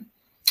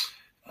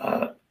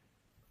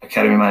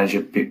academy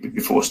manager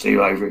before Steve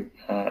Avery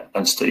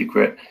and Steve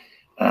Gritt.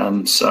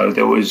 So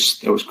there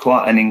was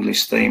quite an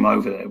English theme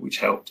over there, which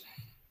helped.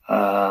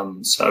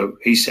 So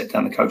he set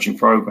down the coaching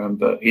program,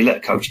 but he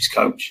let coaches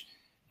coach.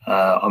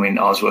 I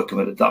was working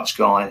with a Dutch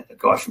guy, a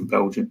guy from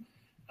Belgium,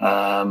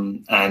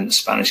 and a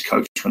Spanish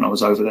coach when I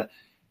was over there.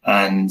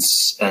 And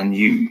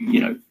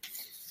you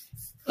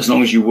as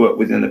long as you work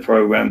within the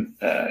program,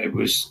 it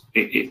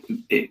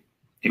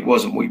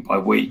wasn't week by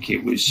week.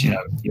 It was, you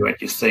had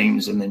your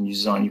themes, and then you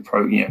design your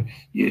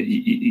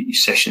your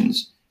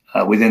sessions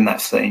within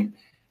that theme.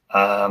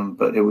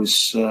 But it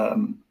was a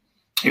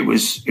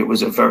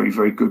very,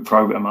 very good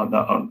program.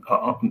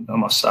 I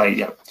must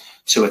say,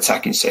 2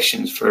 attacking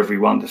sessions for every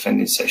 1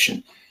 defending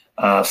session,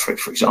 for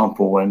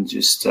example, and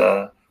just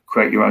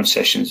create your own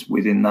sessions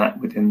within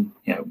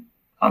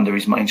under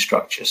his main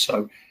structure.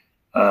 So,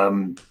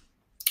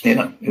 it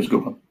was a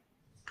good one.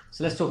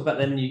 So let's talk about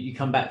then. You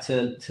come back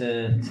to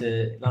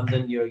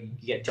London. You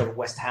get a job at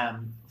West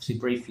Ham, obviously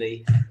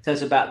briefly. Tell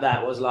us about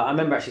that. What was like? I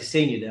remember actually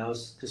seeing you there.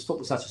 Because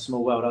football's such a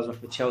small world. I was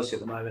working for Chelsea at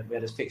the moment. We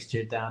had a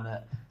fixture down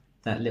at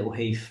that little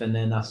heath, and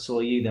then I saw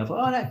you there. I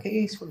thought,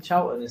 he's from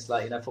Charlton. It's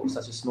like, football's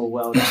such a small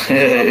world.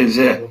 It is,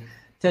 yeah.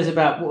 Tell us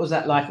about what was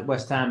that like at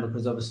West Ham?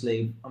 Because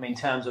obviously, in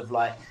terms of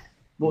like,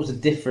 what was the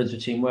difference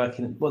between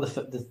working? What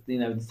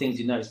the things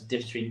you noticed, the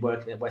difference between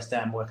working at West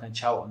Ham, working at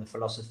Charlton, the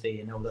philosophy,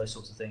 and all those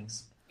sorts of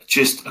things.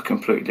 Just a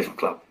completely different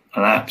club,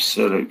 an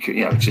absolute,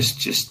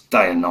 just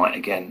day and night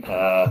again.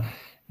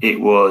 It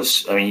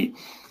was,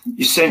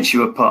 you sense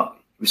you're part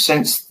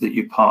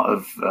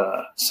of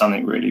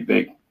something really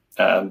big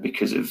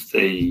because of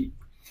the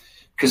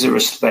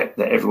respect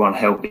that everyone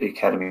held the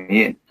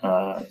academy in.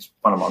 It's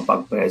one of my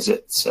bugbears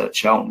at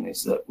Charlton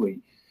is that we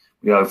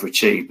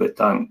overachieve but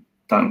don't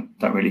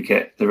really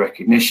get the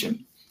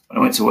recognition. When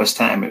I went to West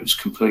Ham, it was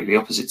completely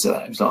opposite to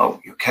that. It was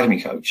like, you're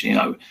academy coach,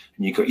 and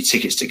you got your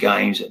tickets to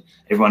games, and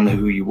everyone knew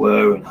who you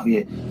were, and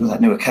you're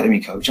that new academy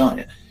coach, aren't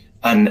you?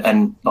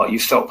 And like you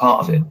felt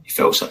part of it.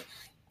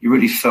 You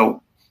really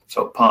felt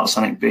part of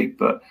something big.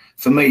 But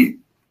for me,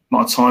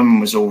 my timing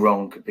was all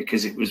wrong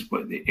because it was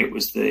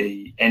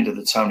the end of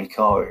the Tony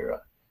Carr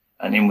era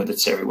and in with the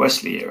Terry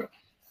Wesley era,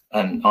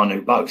 and I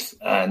knew both.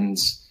 And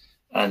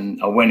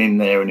I went in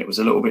there, and it was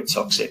a little bit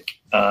toxic.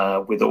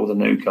 With all the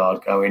new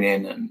guard going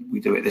in, and we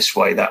do it this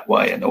way, that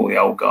way, and all the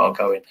old guard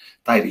going,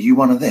 Dave, are you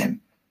one of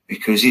them?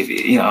 Because if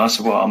I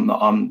said, well, I'm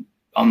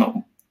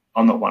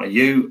not one of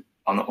you.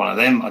 I'm not one of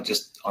them.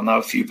 I know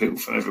a few people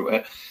from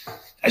everywhere,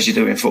 as you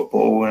do in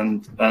football,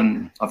 and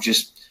I've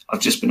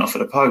just been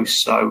offered a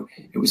post. So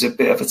it was a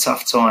bit of a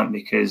tough time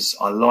because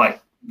I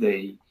like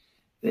the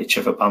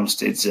Trevor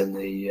Bumsteads and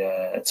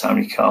the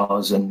Tony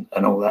Carrs and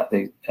all that,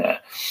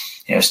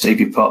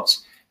 Stevie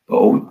Potts, but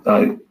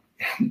I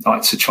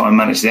like to try and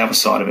manage the other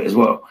side of it as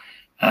well,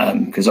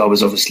 because I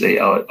was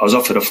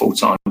offered a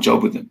full-time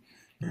job with them,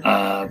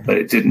 but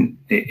it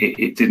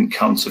didn't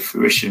come to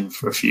fruition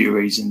for a few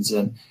reasons,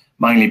 and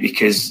mainly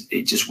because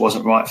it just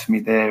wasn't right for me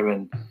there.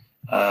 And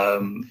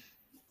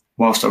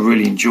whilst I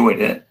really enjoyed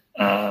it,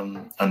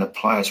 and the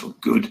players were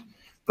good,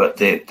 but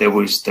there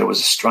was a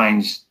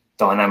strange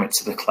dynamic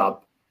to the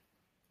club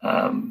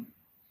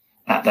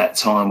at that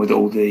time, with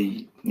all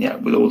the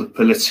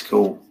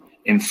political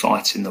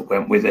infighting that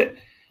went with it,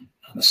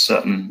 and a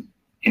certain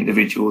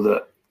individual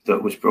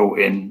that was brought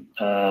in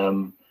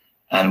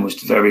and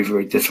was very,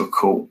 very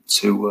difficult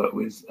to work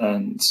with,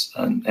 and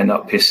ended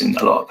up pissing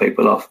a lot of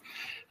people off.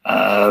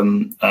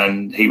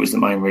 And he was the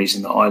main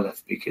reason that I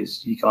left,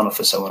 because you can't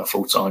offer someone a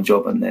full-time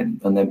job and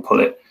then pull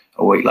it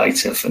a week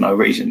later for no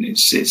reason. And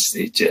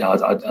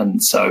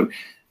so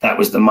that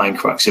was the main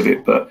crux of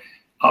it. But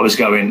I was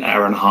going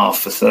hour and a half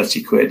for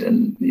 30 quid,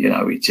 and it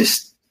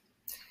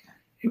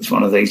was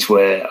one of these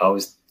where I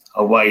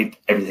weighed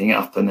everything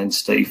up, and then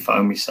Steve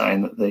phoned me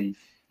saying that the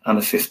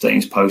under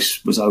 15s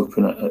post was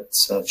open at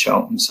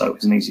Charlton, so it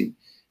was an easy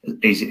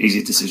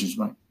decision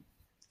to make.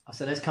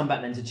 So let's come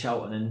back then to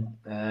Charlton,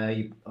 and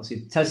you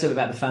obviously tell us a bit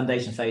about the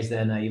foundation phase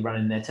there. Now you're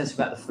running there. Tell us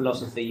about the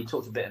philosophy. You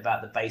talked a bit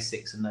about the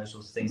basics and those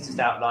sorts of things. Just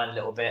outline a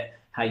little bit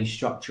how you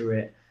structure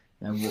it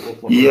and what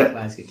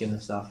players get given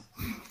stuff.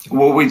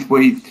 Well,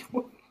 we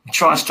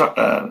try and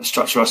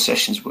structure our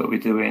sessions where we're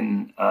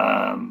doing.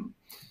 I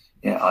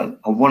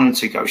wanted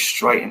to go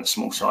straight into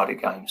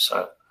small-sided games.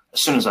 So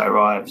as soon as I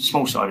arrive,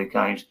 small-sided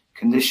games,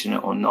 condition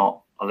it or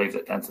not, I'll leave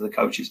that down to the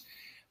coaches.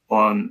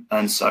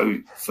 And so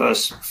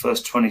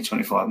first 20,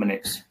 25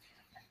 minutes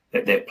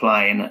that they're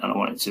playing, and I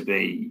want it to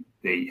be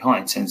high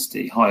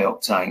intensity, high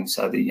octane,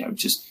 so that,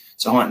 just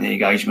to heighten the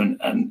engagement.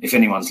 And if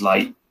anyone's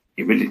late,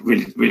 it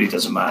really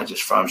doesn't matter,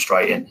 just throw them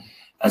straight in.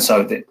 And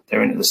so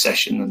they're into the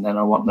session, and then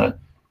I want the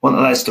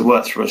lads to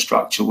work through a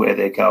structure where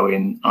they're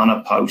going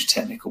unopposed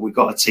technical. We've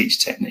got to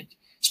teach technique,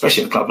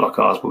 especially at a club like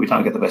ours, but we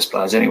don't get the best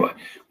players anyway.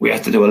 We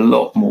have to do a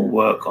lot more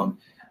work on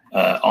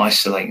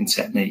isolating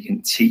technique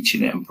and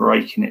teaching it and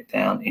breaking it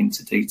down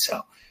into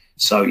detail.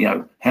 So,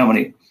 how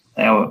many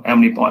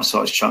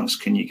bite-sized chunks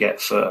can you get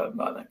for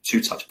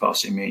two-touch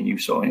passing, me and you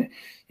saw it?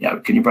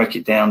 Can you break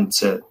it down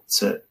to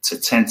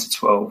 10 to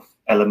 12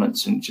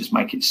 elements and just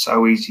make it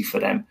so easy for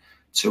them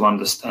to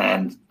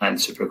understand and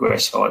to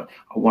progress? So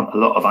I want a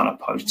lot of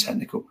unopposed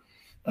technical.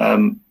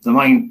 The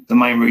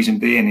main reason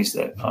being is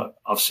that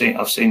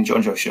I've seen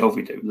John Joe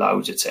Shelby do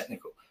loads of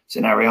technical. I've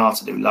seen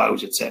Ariata do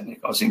loads of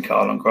technical. I've seen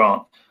Carl and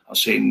Grant. I've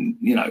seen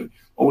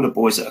all the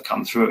boys that have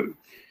come through.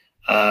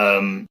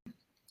 Have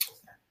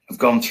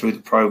gone through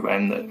the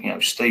program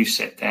that Steve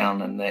set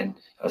down and then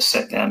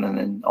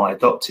I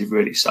adopted,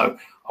 really. So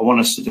I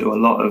want us to do a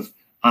lot of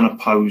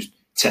unopposed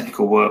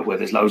technical work where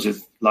there's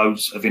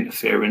loads of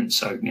interference.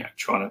 So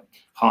trying to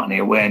heighten the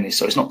awareness.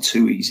 So it's not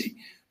too easy,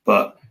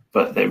 but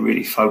they're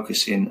really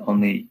focusing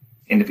on the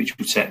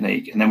individual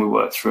technique, and then we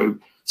work through.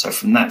 So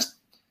from that,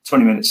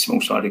 20 minutes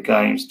small-sided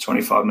games,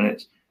 25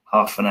 minutes,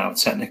 half an hour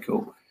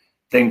technical,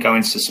 then go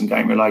into some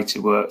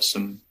game-related work,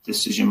 some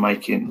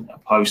decision-making,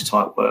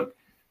 post-type work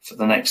for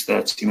the next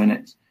 30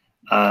 minutes,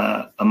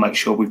 and make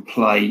sure we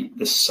play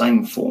the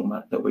same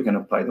format that we're going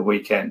to play the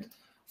weekend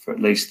for at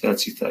least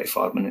 30,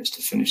 35 minutes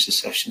to finish the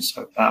session.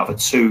 So out of a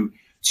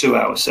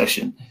two-hour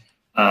session,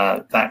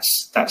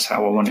 that's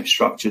how I want it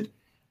structured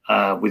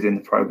within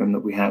the program that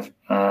we have.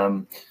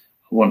 I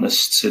want us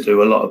to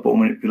do a lot of ball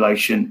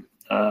manipulation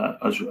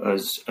as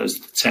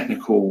the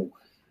technical,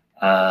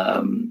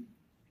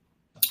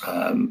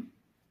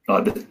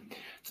 like the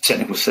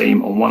technical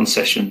theme on one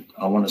session.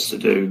 I want us to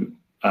do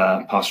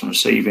pass and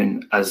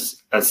receiving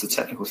as the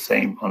technical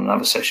theme on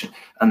another session,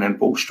 and then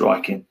ball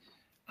striking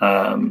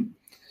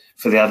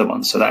for the other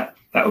one. So that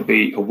would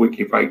be a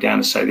weekly breakdown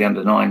of, say, the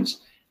under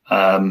nines.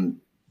 So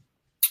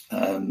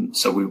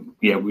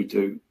we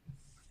do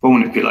ball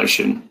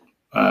manipulation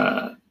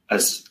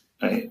as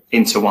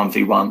into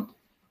 1v1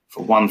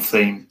 for one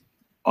theme.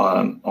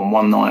 On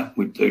one night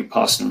we do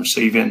passing and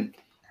receiving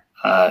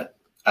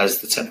as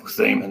the technical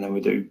theme, and then we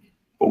do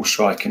ball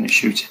striking and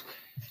shooting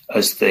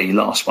as the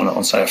last one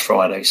on, say, a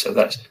Friday. So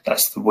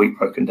that's the week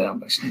broken down,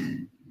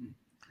 basically.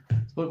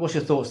 What's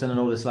your thoughts then on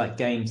all this, like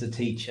Games the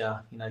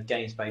Teacher,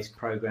 games-based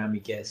program?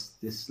 You guess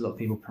there's a lot of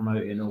people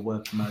promoting or were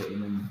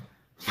promoting, and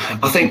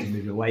I think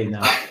move away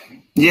now.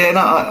 Yeah,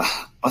 no,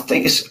 I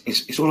think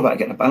it's all about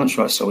getting a balance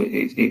right. So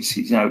it's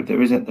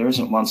there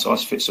isn't one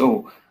size fits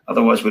all.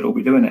 Otherwise, we'd all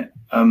be doing it.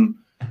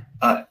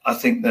 I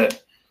think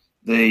that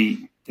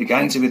the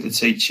Games with the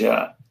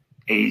Teacher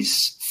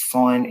is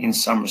fine in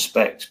some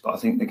respects, but I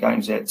think the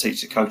game's there to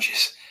teach the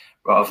coaches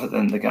rather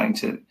than the game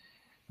to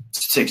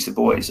teach the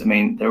boys. I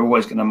mean, they're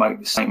always going to make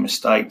the same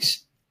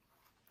mistakes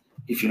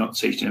if you're not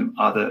teaching them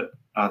other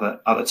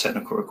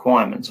technical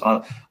requirements.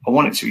 I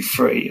want it to be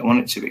free. I want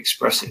it to be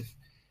expressive,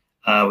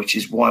 which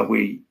is why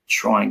we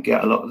try and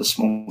get a lot of the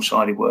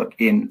small-sided work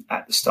in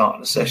at the start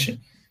of the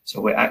session.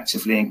 So we're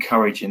actively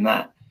encouraging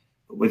that.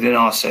 But within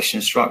our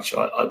session structure,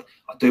 I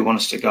do want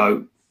us to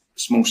go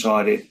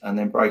small-sided and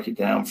then break it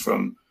down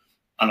from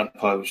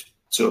unopposed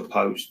to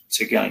opposed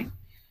to game.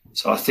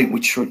 So I think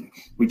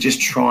we're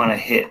just trying to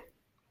hit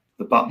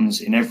the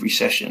buttons in every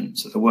session.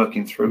 So they're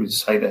working through,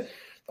 say, the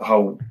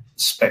whole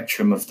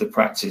spectrum of the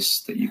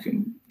practice that you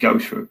can go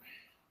through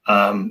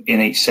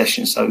in each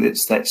session. So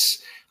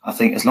that's I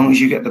think as long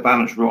as you get the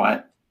balance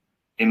right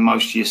in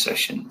most of your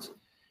sessions,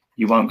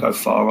 you won't go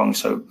far wrong.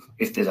 So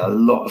if there's a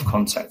lot of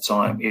contact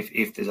time,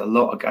 if there's a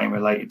lot of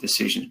game-related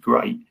decisions,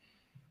 great.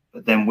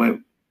 But then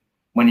when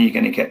are you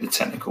going to get the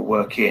technical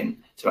work in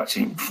to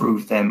actually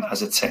improve them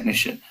as a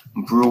technician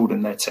and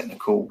broaden their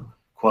technical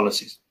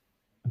qualities?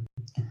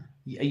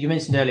 You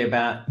mentioned earlier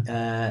about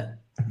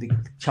the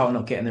Charlton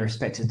not getting the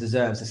respect it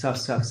deserves. So I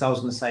was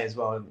going to say as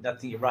well, I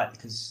think you're right,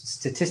 because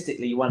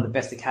statistically you're one of the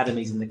best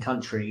academies in the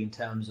country in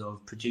terms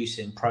of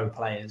producing pro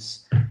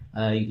players.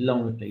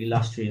 Long,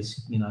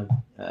 illustrious,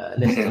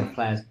 list of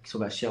players. Talk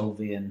about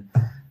Shelby and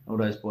all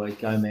those boys,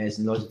 Gomez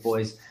and loads of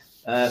boys.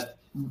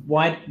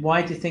 Why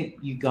do you think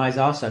you guys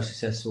are so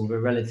successful with a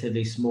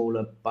relatively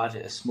smaller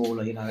budget, a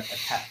smaller, a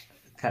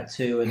Cat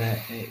 2,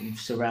 and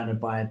surrounded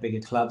by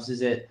bigger clubs?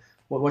 Is it?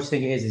 What do you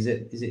think it is?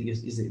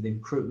 Is it the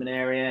recruitment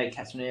area,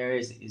 catchment area?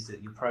 Is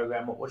it your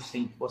program? What do you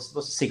think? What's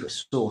the secret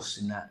sauce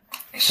in that?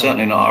 It's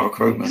certainly not our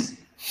recruitment.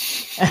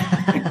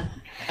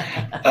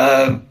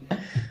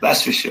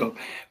 That's for sure.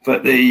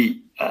 But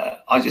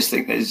I just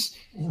think there's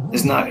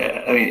no.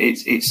 I mean,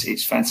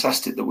 it's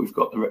fantastic that we've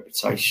got the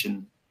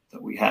reputation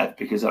that we had,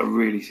 because I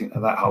really think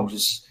that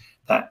holds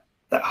that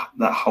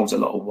holds a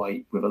lot of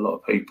weight with a lot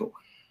of people,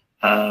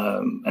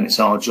 and it's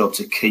our job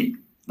to keep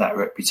that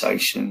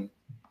reputation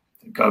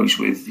that goes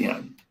with the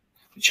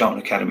Charlton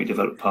Academy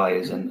developed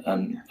players, and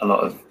a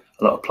lot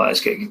of players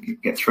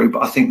get through.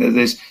 But I think that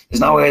there's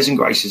no airs and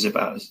graces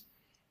about us.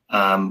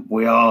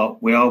 We are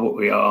what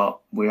we are.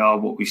 We are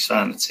what we say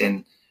on the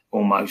tin.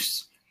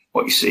 Almost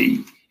what you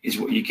see is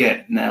what you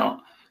get.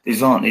 Now, the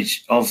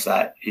advantage of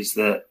that is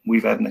that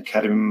we've had an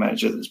academy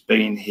manager that's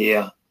been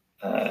here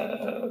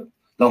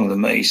longer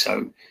than me.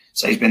 So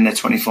he's been there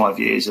 25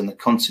 years, and the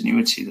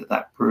continuity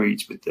that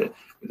breeds with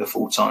the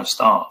full-time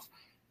staff,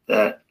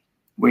 that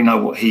we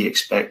know what he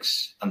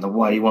expects and the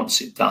way he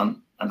wants it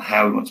done and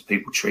how he wants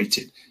people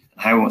treated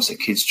and how he wants the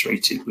kids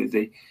treated with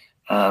the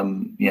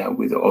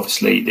with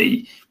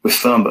obviously we're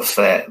firm but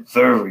fair,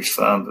 very, very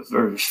firm but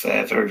very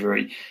fair, very,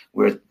 very.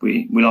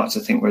 We like to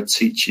think we're a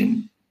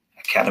teaching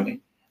academy.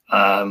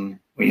 I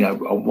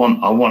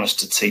want us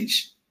to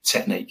teach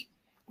technique,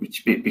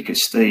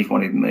 because Steve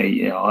wanted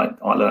me.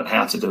 I learned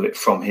how to do it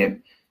from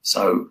him.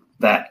 So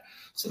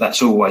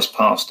that's always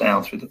passed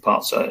down through the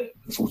parts of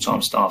the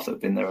full-time staff that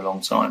have been there a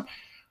long time.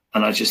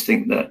 And I just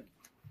think that,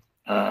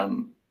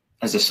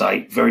 as I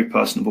say, very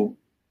personable,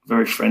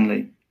 very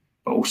friendly,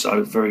 but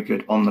also very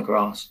good on the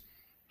grass,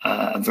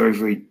 and very,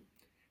 very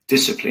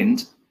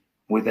disciplined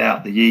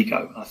without the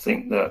ego. I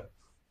think that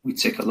we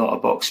tick a lot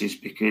of boxes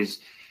because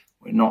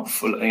we're not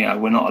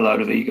we're not a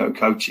load of ego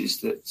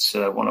coaches that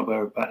want to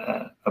wear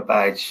a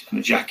badge and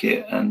a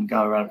jacket and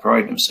go around and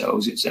parade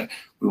themselves.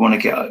 We want to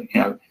get we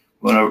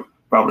want to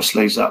roll the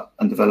sleeves up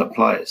and develop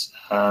players,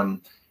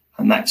 and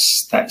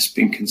that's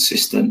been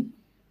consistent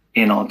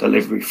in our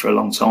delivery for a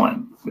long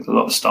time with a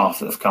lot of staff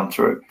that have come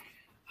through.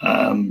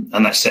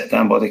 And that's set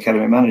down by the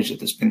academy manager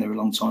that's been there a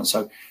long time.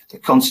 So the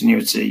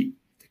continuity,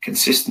 the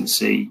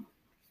consistency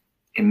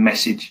in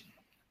message,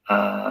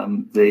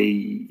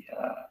 the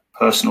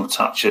personal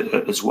touch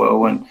as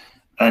well,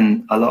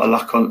 and a lot of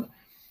luck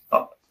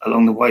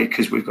along the way,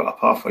 because we've got a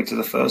pathway to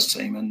the first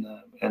team,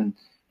 and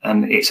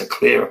it's a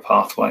clearer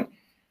pathway.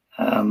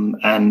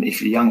 And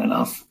if you're young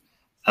enough,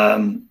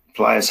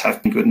 players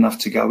have been good enough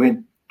to go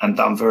in and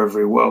done very,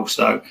 very well.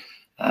 So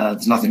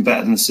there's nothing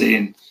better than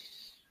seeing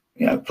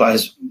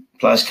players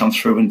come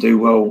through and do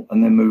well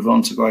and then move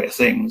on to greater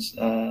things.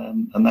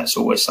 And that's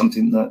always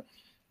something that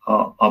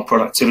our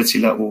productivity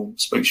level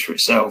speaks for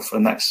itself.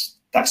 And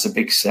that's a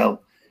big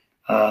sell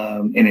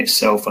in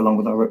itself, along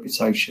with our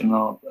reputation and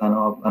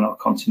our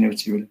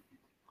continuity, really.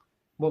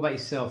 What about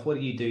yourself? What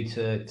do you do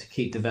to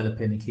keep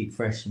developing and keep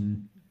fresh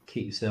and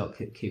keep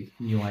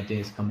new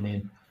ideas coming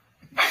in?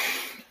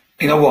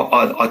 You know what?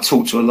 I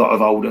talk to a lot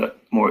of older,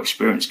 more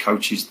experienced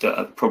coaches that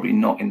are probably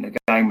not in the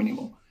game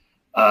anymore.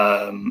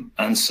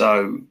 And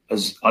so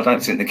I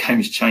don't think the game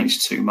has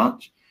changed too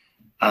much.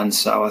 And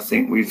so I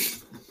think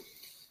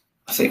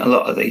a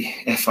lot of the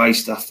FA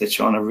stuff, they're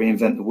trying to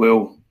reinvent the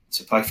wheel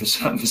to pay for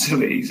certain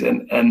facilities.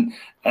 And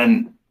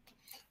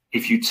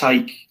if you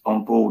take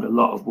on board a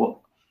lot of what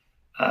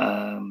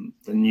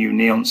the new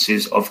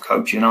nuances of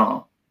coaching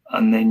are,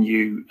 and then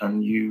you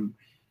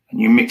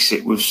mix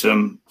it with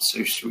some,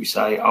 so shall we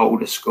say,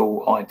 older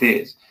school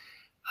ideas,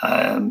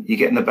 you're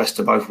getting the best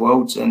of both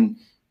worlds. And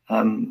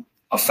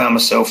I found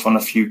myself on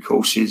a few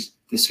courses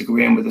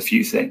disagreeing with a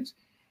few things,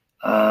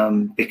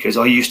 because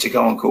I used to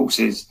go on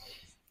courses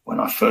when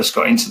I first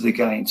got into the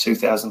game,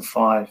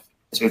 2005,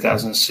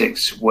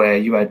 2006, where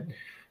you had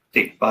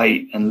Dick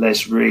Bate and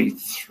Les Reed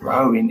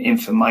throwing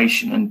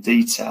information and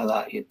detail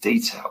at you,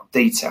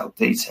 detail,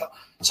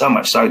 so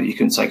much so that you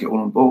couldn't take it all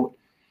on board.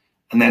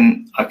 And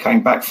then I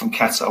came back from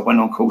Qatar, I went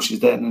on courses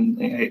then, and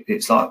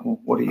it's like, well,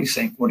 what do you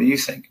think? What do you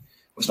think?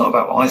 Well, it's not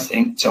about what I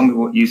think. Tell me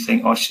what you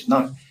think I should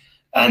know.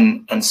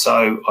 And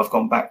so I've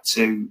gone back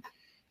to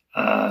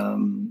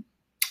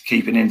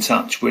keeping in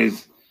touch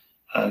with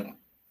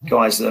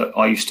guys that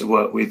I used to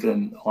work with,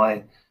 and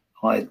I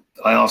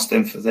asked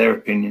them for their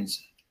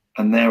opinions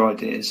and their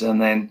ideas,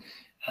 and then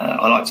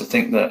I like to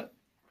think that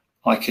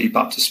I keep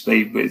up to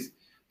speed with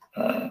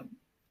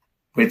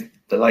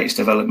the latest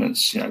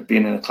developments.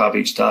 Being in a club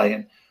each day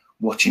and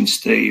watching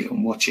Steve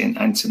and watching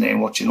Anthony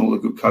and watching all the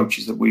good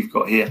coaches that we've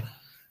got here,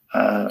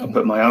 and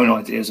put my own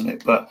ideas on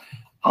it. But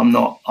I'm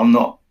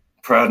not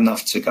proud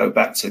enough to go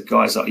back to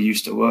guys that I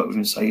used to work with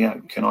and say,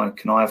 can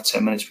I have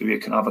 10 minutes with you?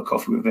 Can I have a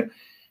coffee with you?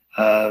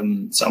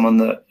 Someone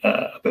that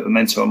a bit of a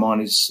mentor of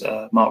mine is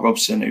Mark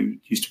Robson, who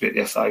used to be at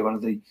the FA, one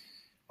of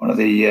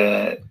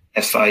the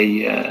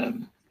FA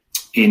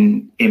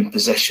in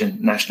possession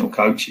national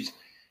coaches,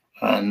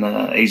 and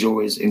he's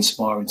always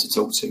inspiring to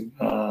talk to.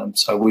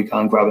 So we go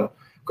and grab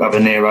a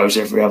Nero's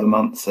every other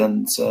month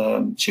and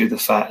chew the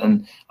fat,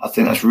 and I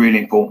think that's really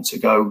important to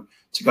go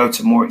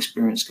to more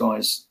experienced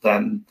guys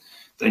than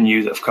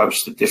you that have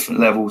coached at different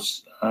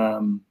levels,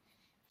 and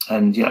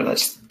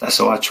that's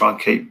how I try and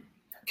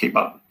keep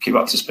up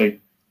to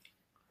speed.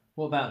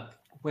 What about,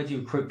 where do you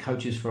recruit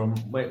coaches from?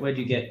 Where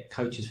do you get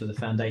coaches for the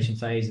foundation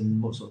phase,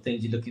 and what sort of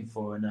things you're looking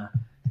for in a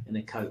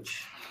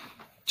coach?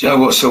 Do you know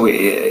what? So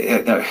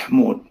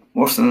more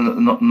often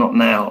than not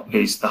now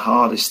is the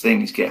hardest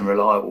thing is getting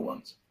reliable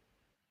ones.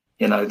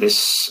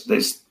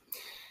 There's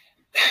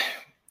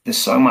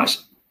so much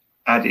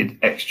added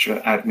extra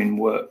admin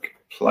work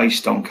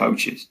placed on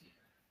coaches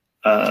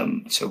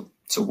to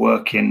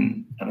work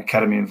in an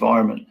academy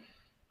environment.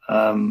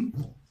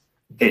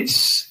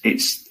 It's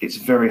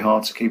very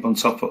hard to keep on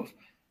top of.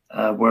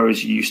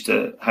 Whereas you used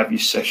to have your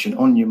session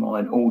on your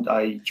mind all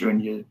day during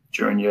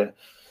your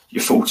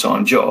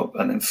full-time job,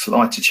 and then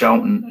fly to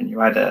Charlton and you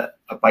had a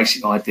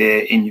basic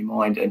idea in your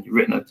mind and you've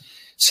written a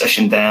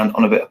session down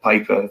on a bit of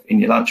paper in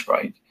your lunch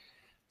break.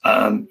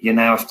 You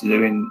now have to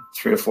do in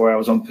 3 or 4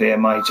 hours on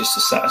PMA just to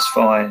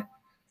satisfy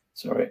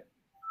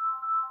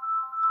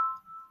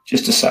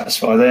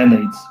their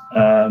needs.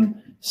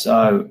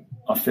 So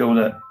I feel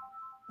that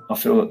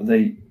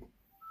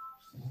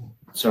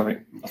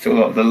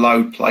the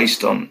load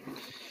placed on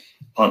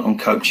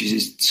coaches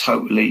is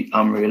totally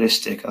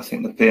unrealistic. I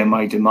think the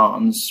PMA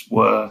demands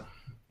were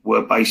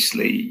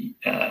basically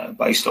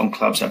based on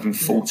clubs having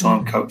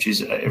full-time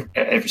coaches at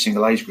every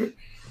single age group.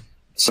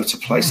 So to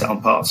place that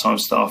on part-time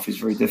staff is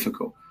very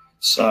difficult.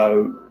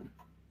 So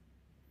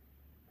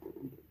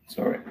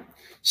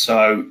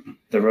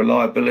the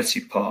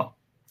reliability part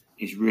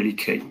is really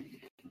key.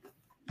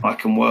 I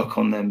can work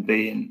on them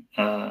being,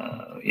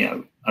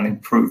 an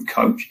improved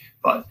coach,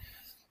 but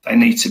they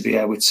need to be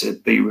able to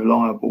be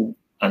reliable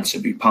and to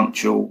be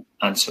punctual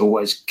and to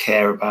always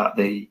care about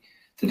the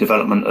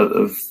development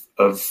of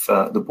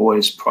the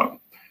boys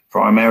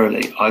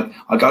primarily.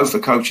 I go for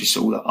coaches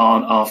all that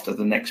aren't after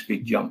the next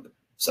big jump.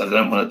 So they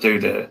don't want to do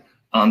the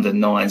under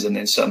 9s and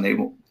then suddenly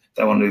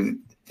they want to do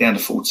the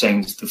under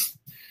 14s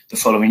the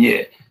following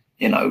year.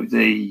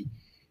 The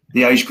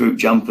age group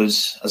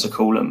jumpers, as I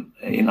call them,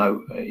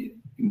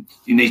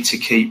 you need to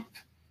keep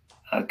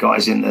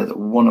guys in there that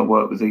want to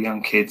work with the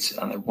young kids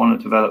and they want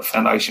to develop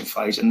foundation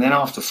phase. And then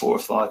after 4 or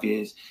 5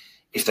 years,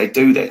 if they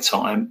do their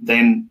time,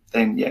 then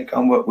go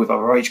and work with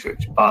other age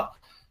groups. But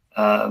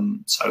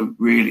so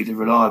really the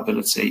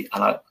reliability,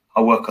 and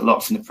I work a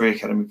lot from the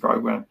pre-academy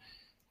program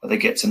where they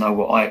get to know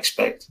what I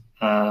expect.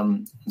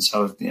 And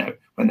so,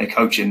 when they're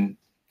coaching,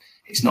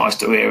 it's nice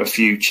to hear a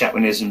few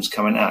Chatwinisms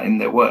coming out in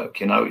their work.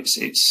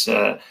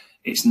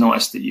 It's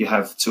nice that you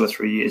have 2 or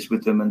 3 years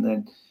with them and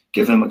then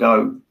give them a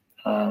go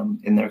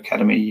in their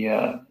academy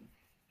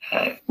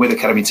with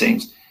academy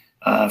teams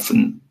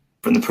from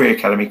the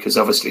pre-academy, because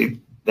obviously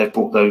they've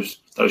brought those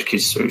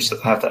kids through, so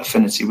they have that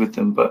affinity with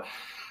them. But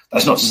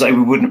that's not to say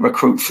we wouldn't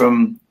recruit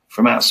from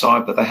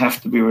outside, but they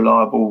have to be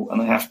reliable and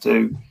they have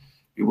to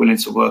be willing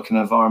to work in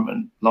an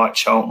environment like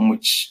Charlton,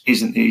 which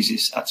isn't the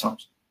easiest at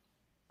times.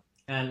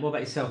 And what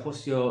about yourself?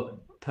 What's your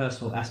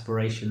personal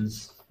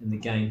aspirations in the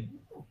game?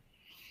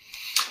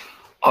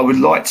 I would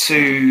like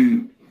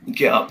to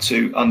get up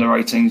to under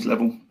 18s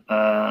level.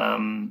 I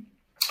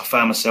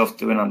found myself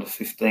doing under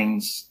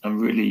 15s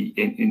and really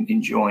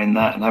enjoying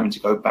that, and having to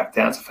go back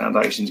down to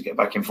foundations to get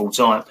back in full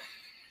time.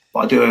 But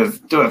I do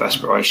have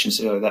aspirations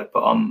to do that,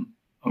 but I'm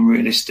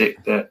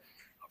realistic that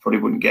I probably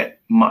wouldn't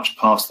get much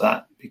past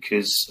that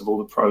because of all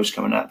the pros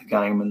coming out of the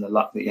game and the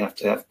luck that you have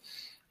to have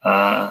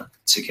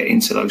to get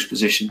into those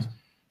positions.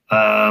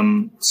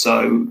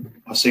 So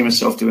I see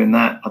myself doing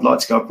that. I'd like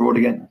to go abroad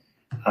again.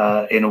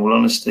 In all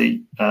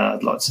honesty,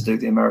 I'd like to do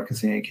the American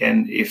thing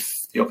again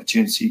if the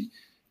opportunity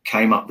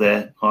came up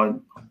there. I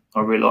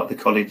really like the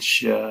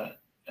college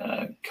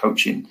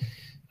coaching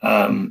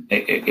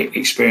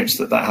experience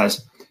that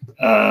has.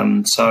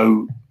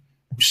 So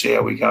we'll see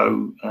how we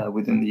go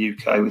within the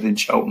UK, within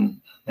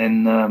Charlton,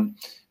 and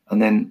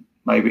then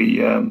maybe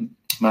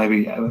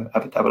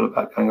have a dabble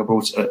about going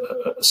abroad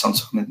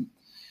sometime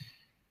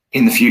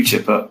in the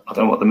future. But I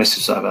don't know what the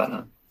missus say about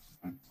that.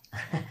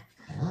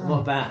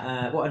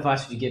 What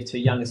advice would you give to a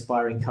young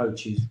aspiring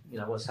coach who's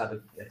wants to have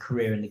a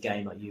career in the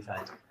game like you've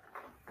had?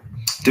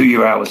 Do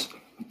your hours.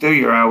 Do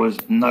your hours.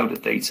 Know the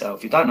detail.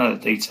 If you don't know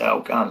the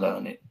detail, go and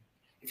learn it.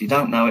 If you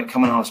don't know it,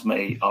 come and ask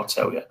me. I'll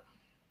tell you.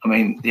 I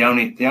mean, the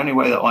only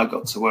way that I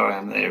got to where I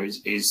am there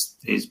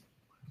is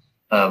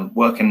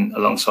working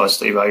alongside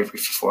Steve Avery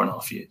for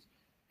 4.5 years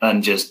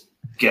and just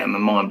getting my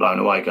mind blown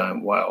away,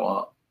 going,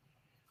 wow,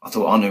 I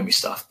thought I knew my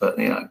stuff, but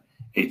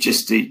it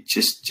just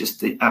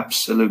the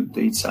absolute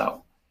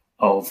detail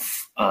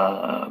of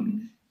that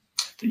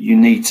you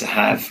need to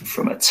have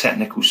from a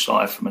technical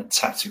side, from a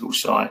tactical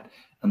side,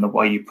 and the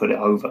way you put it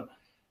over,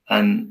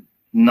 and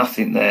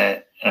nothing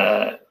there.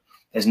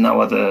 There's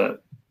no other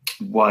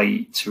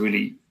way to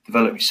really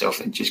develop yourself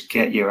than just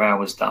get your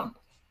hours done.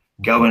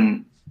 Go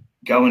and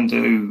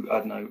do, I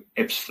don't know,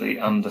 Ipswich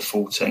under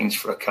 14s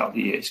for a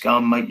couple of years. Go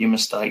and make your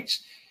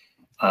mistakes.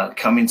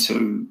 Come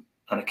into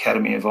an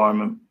academy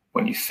environment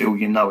when you feel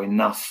you know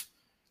enough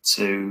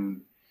to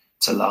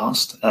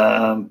last.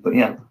 But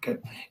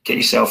get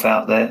yourself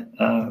out there.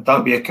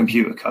 Don't be a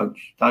computer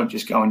coach. Don't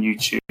just go on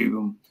YouTube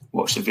and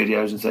watch the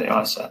videos and think,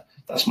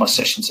 that's my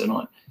session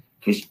tonight.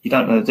 Because you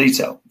don't know the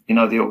detail. You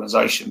know the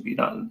organisation, but you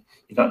don't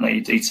know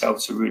your detail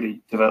to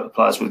really develop the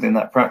players within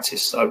that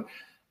practice. So,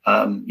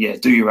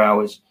 do your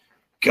hours.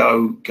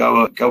 Go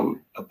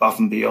above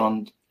and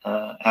beyond,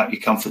 out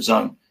your comfort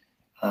zone,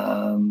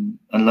 and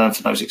learn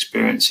from those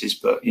experiences.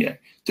 But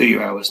do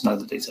your hours, know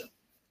the detail.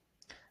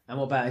 And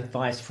what about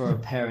advice for a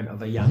parent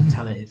of a young,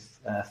 talented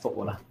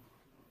footballer?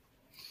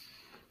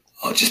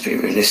 I'll just be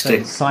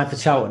realistic. So, sign for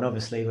Charlton,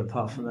 obviously, but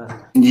apart from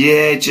that,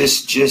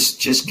 just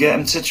get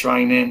them to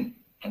training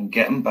and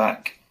get them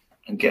back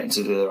and get them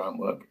to do their own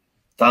work.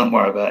 Don't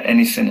worry about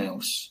anything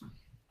else.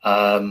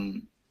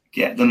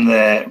 Get them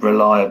there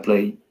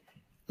reliably.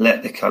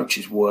 Let the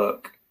coaches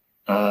work.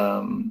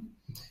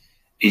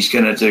 He's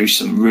going to do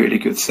some really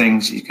good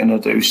things. He's going to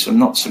do some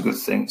not so good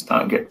things.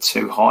 Don't get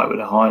too high with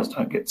the highs.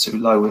 Don't get too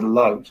low with the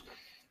lows.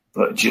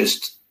 But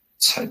just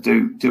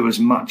do as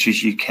much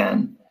as you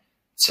can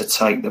to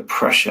take the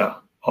pressure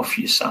off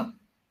your son.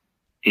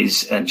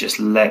 And just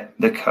let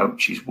the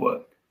coaches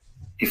work.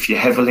 If you're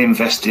heavily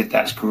invested,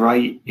 that's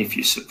great. If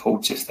you're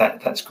supportive,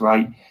 that's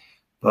great.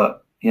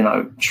 But,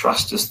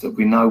 trust us that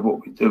we know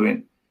what we're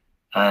doing.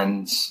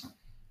 And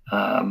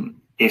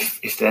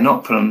if they're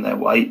not putting their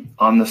weight,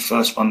 I'm the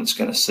first one that's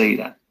going to see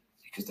that,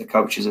 because the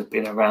coaches have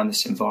been around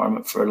this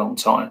environment for a long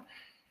time.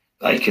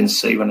 They can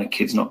see when a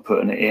kid's not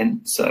putting it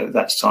in. So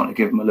that's time to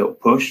give them a little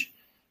push.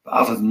 But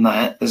other than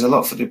that, there's a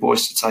lot for the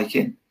boys to take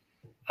in.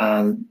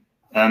 And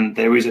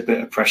there is a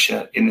bit of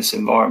pressure in this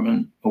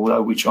environment,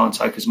 although we try and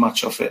take as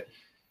much off it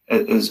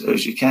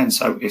as you can.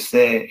 So if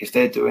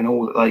they're doing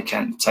all that they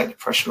can to take the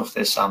pressure off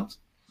their sons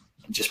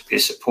and just be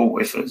as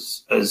supportive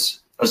as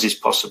is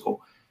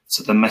possible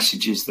to the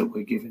messages that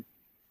we're giving,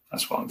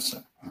 that's what I would say.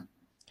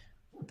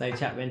 Dave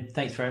Chatwin,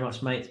 thanks very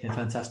much, mate. It's been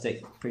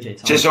fantastic. Appreciate your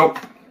time. Cheers,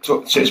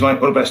 all. Cheers, mate.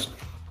 All the best.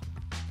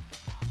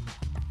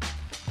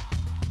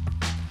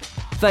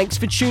 Thanks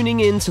for tuning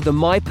in to the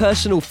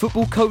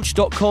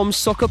MyPersonalFootballCoach.com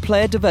Soccer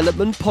Player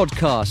Development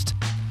Podcast.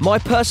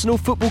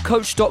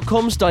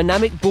 MyPersonalFootballCoach.com's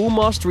Dynamic Ball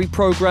Mastery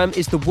Program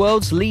is the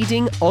world's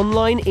leading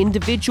online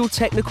individual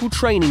technical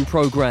training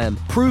program,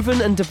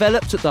 proven and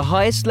developed at the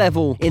highest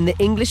level in the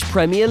English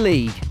Premier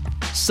League.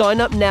 Sign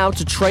up now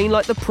to train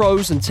like the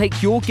pros and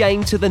take your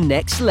game to the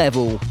next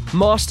level.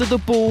 Master the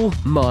ball,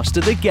 master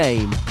the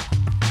game.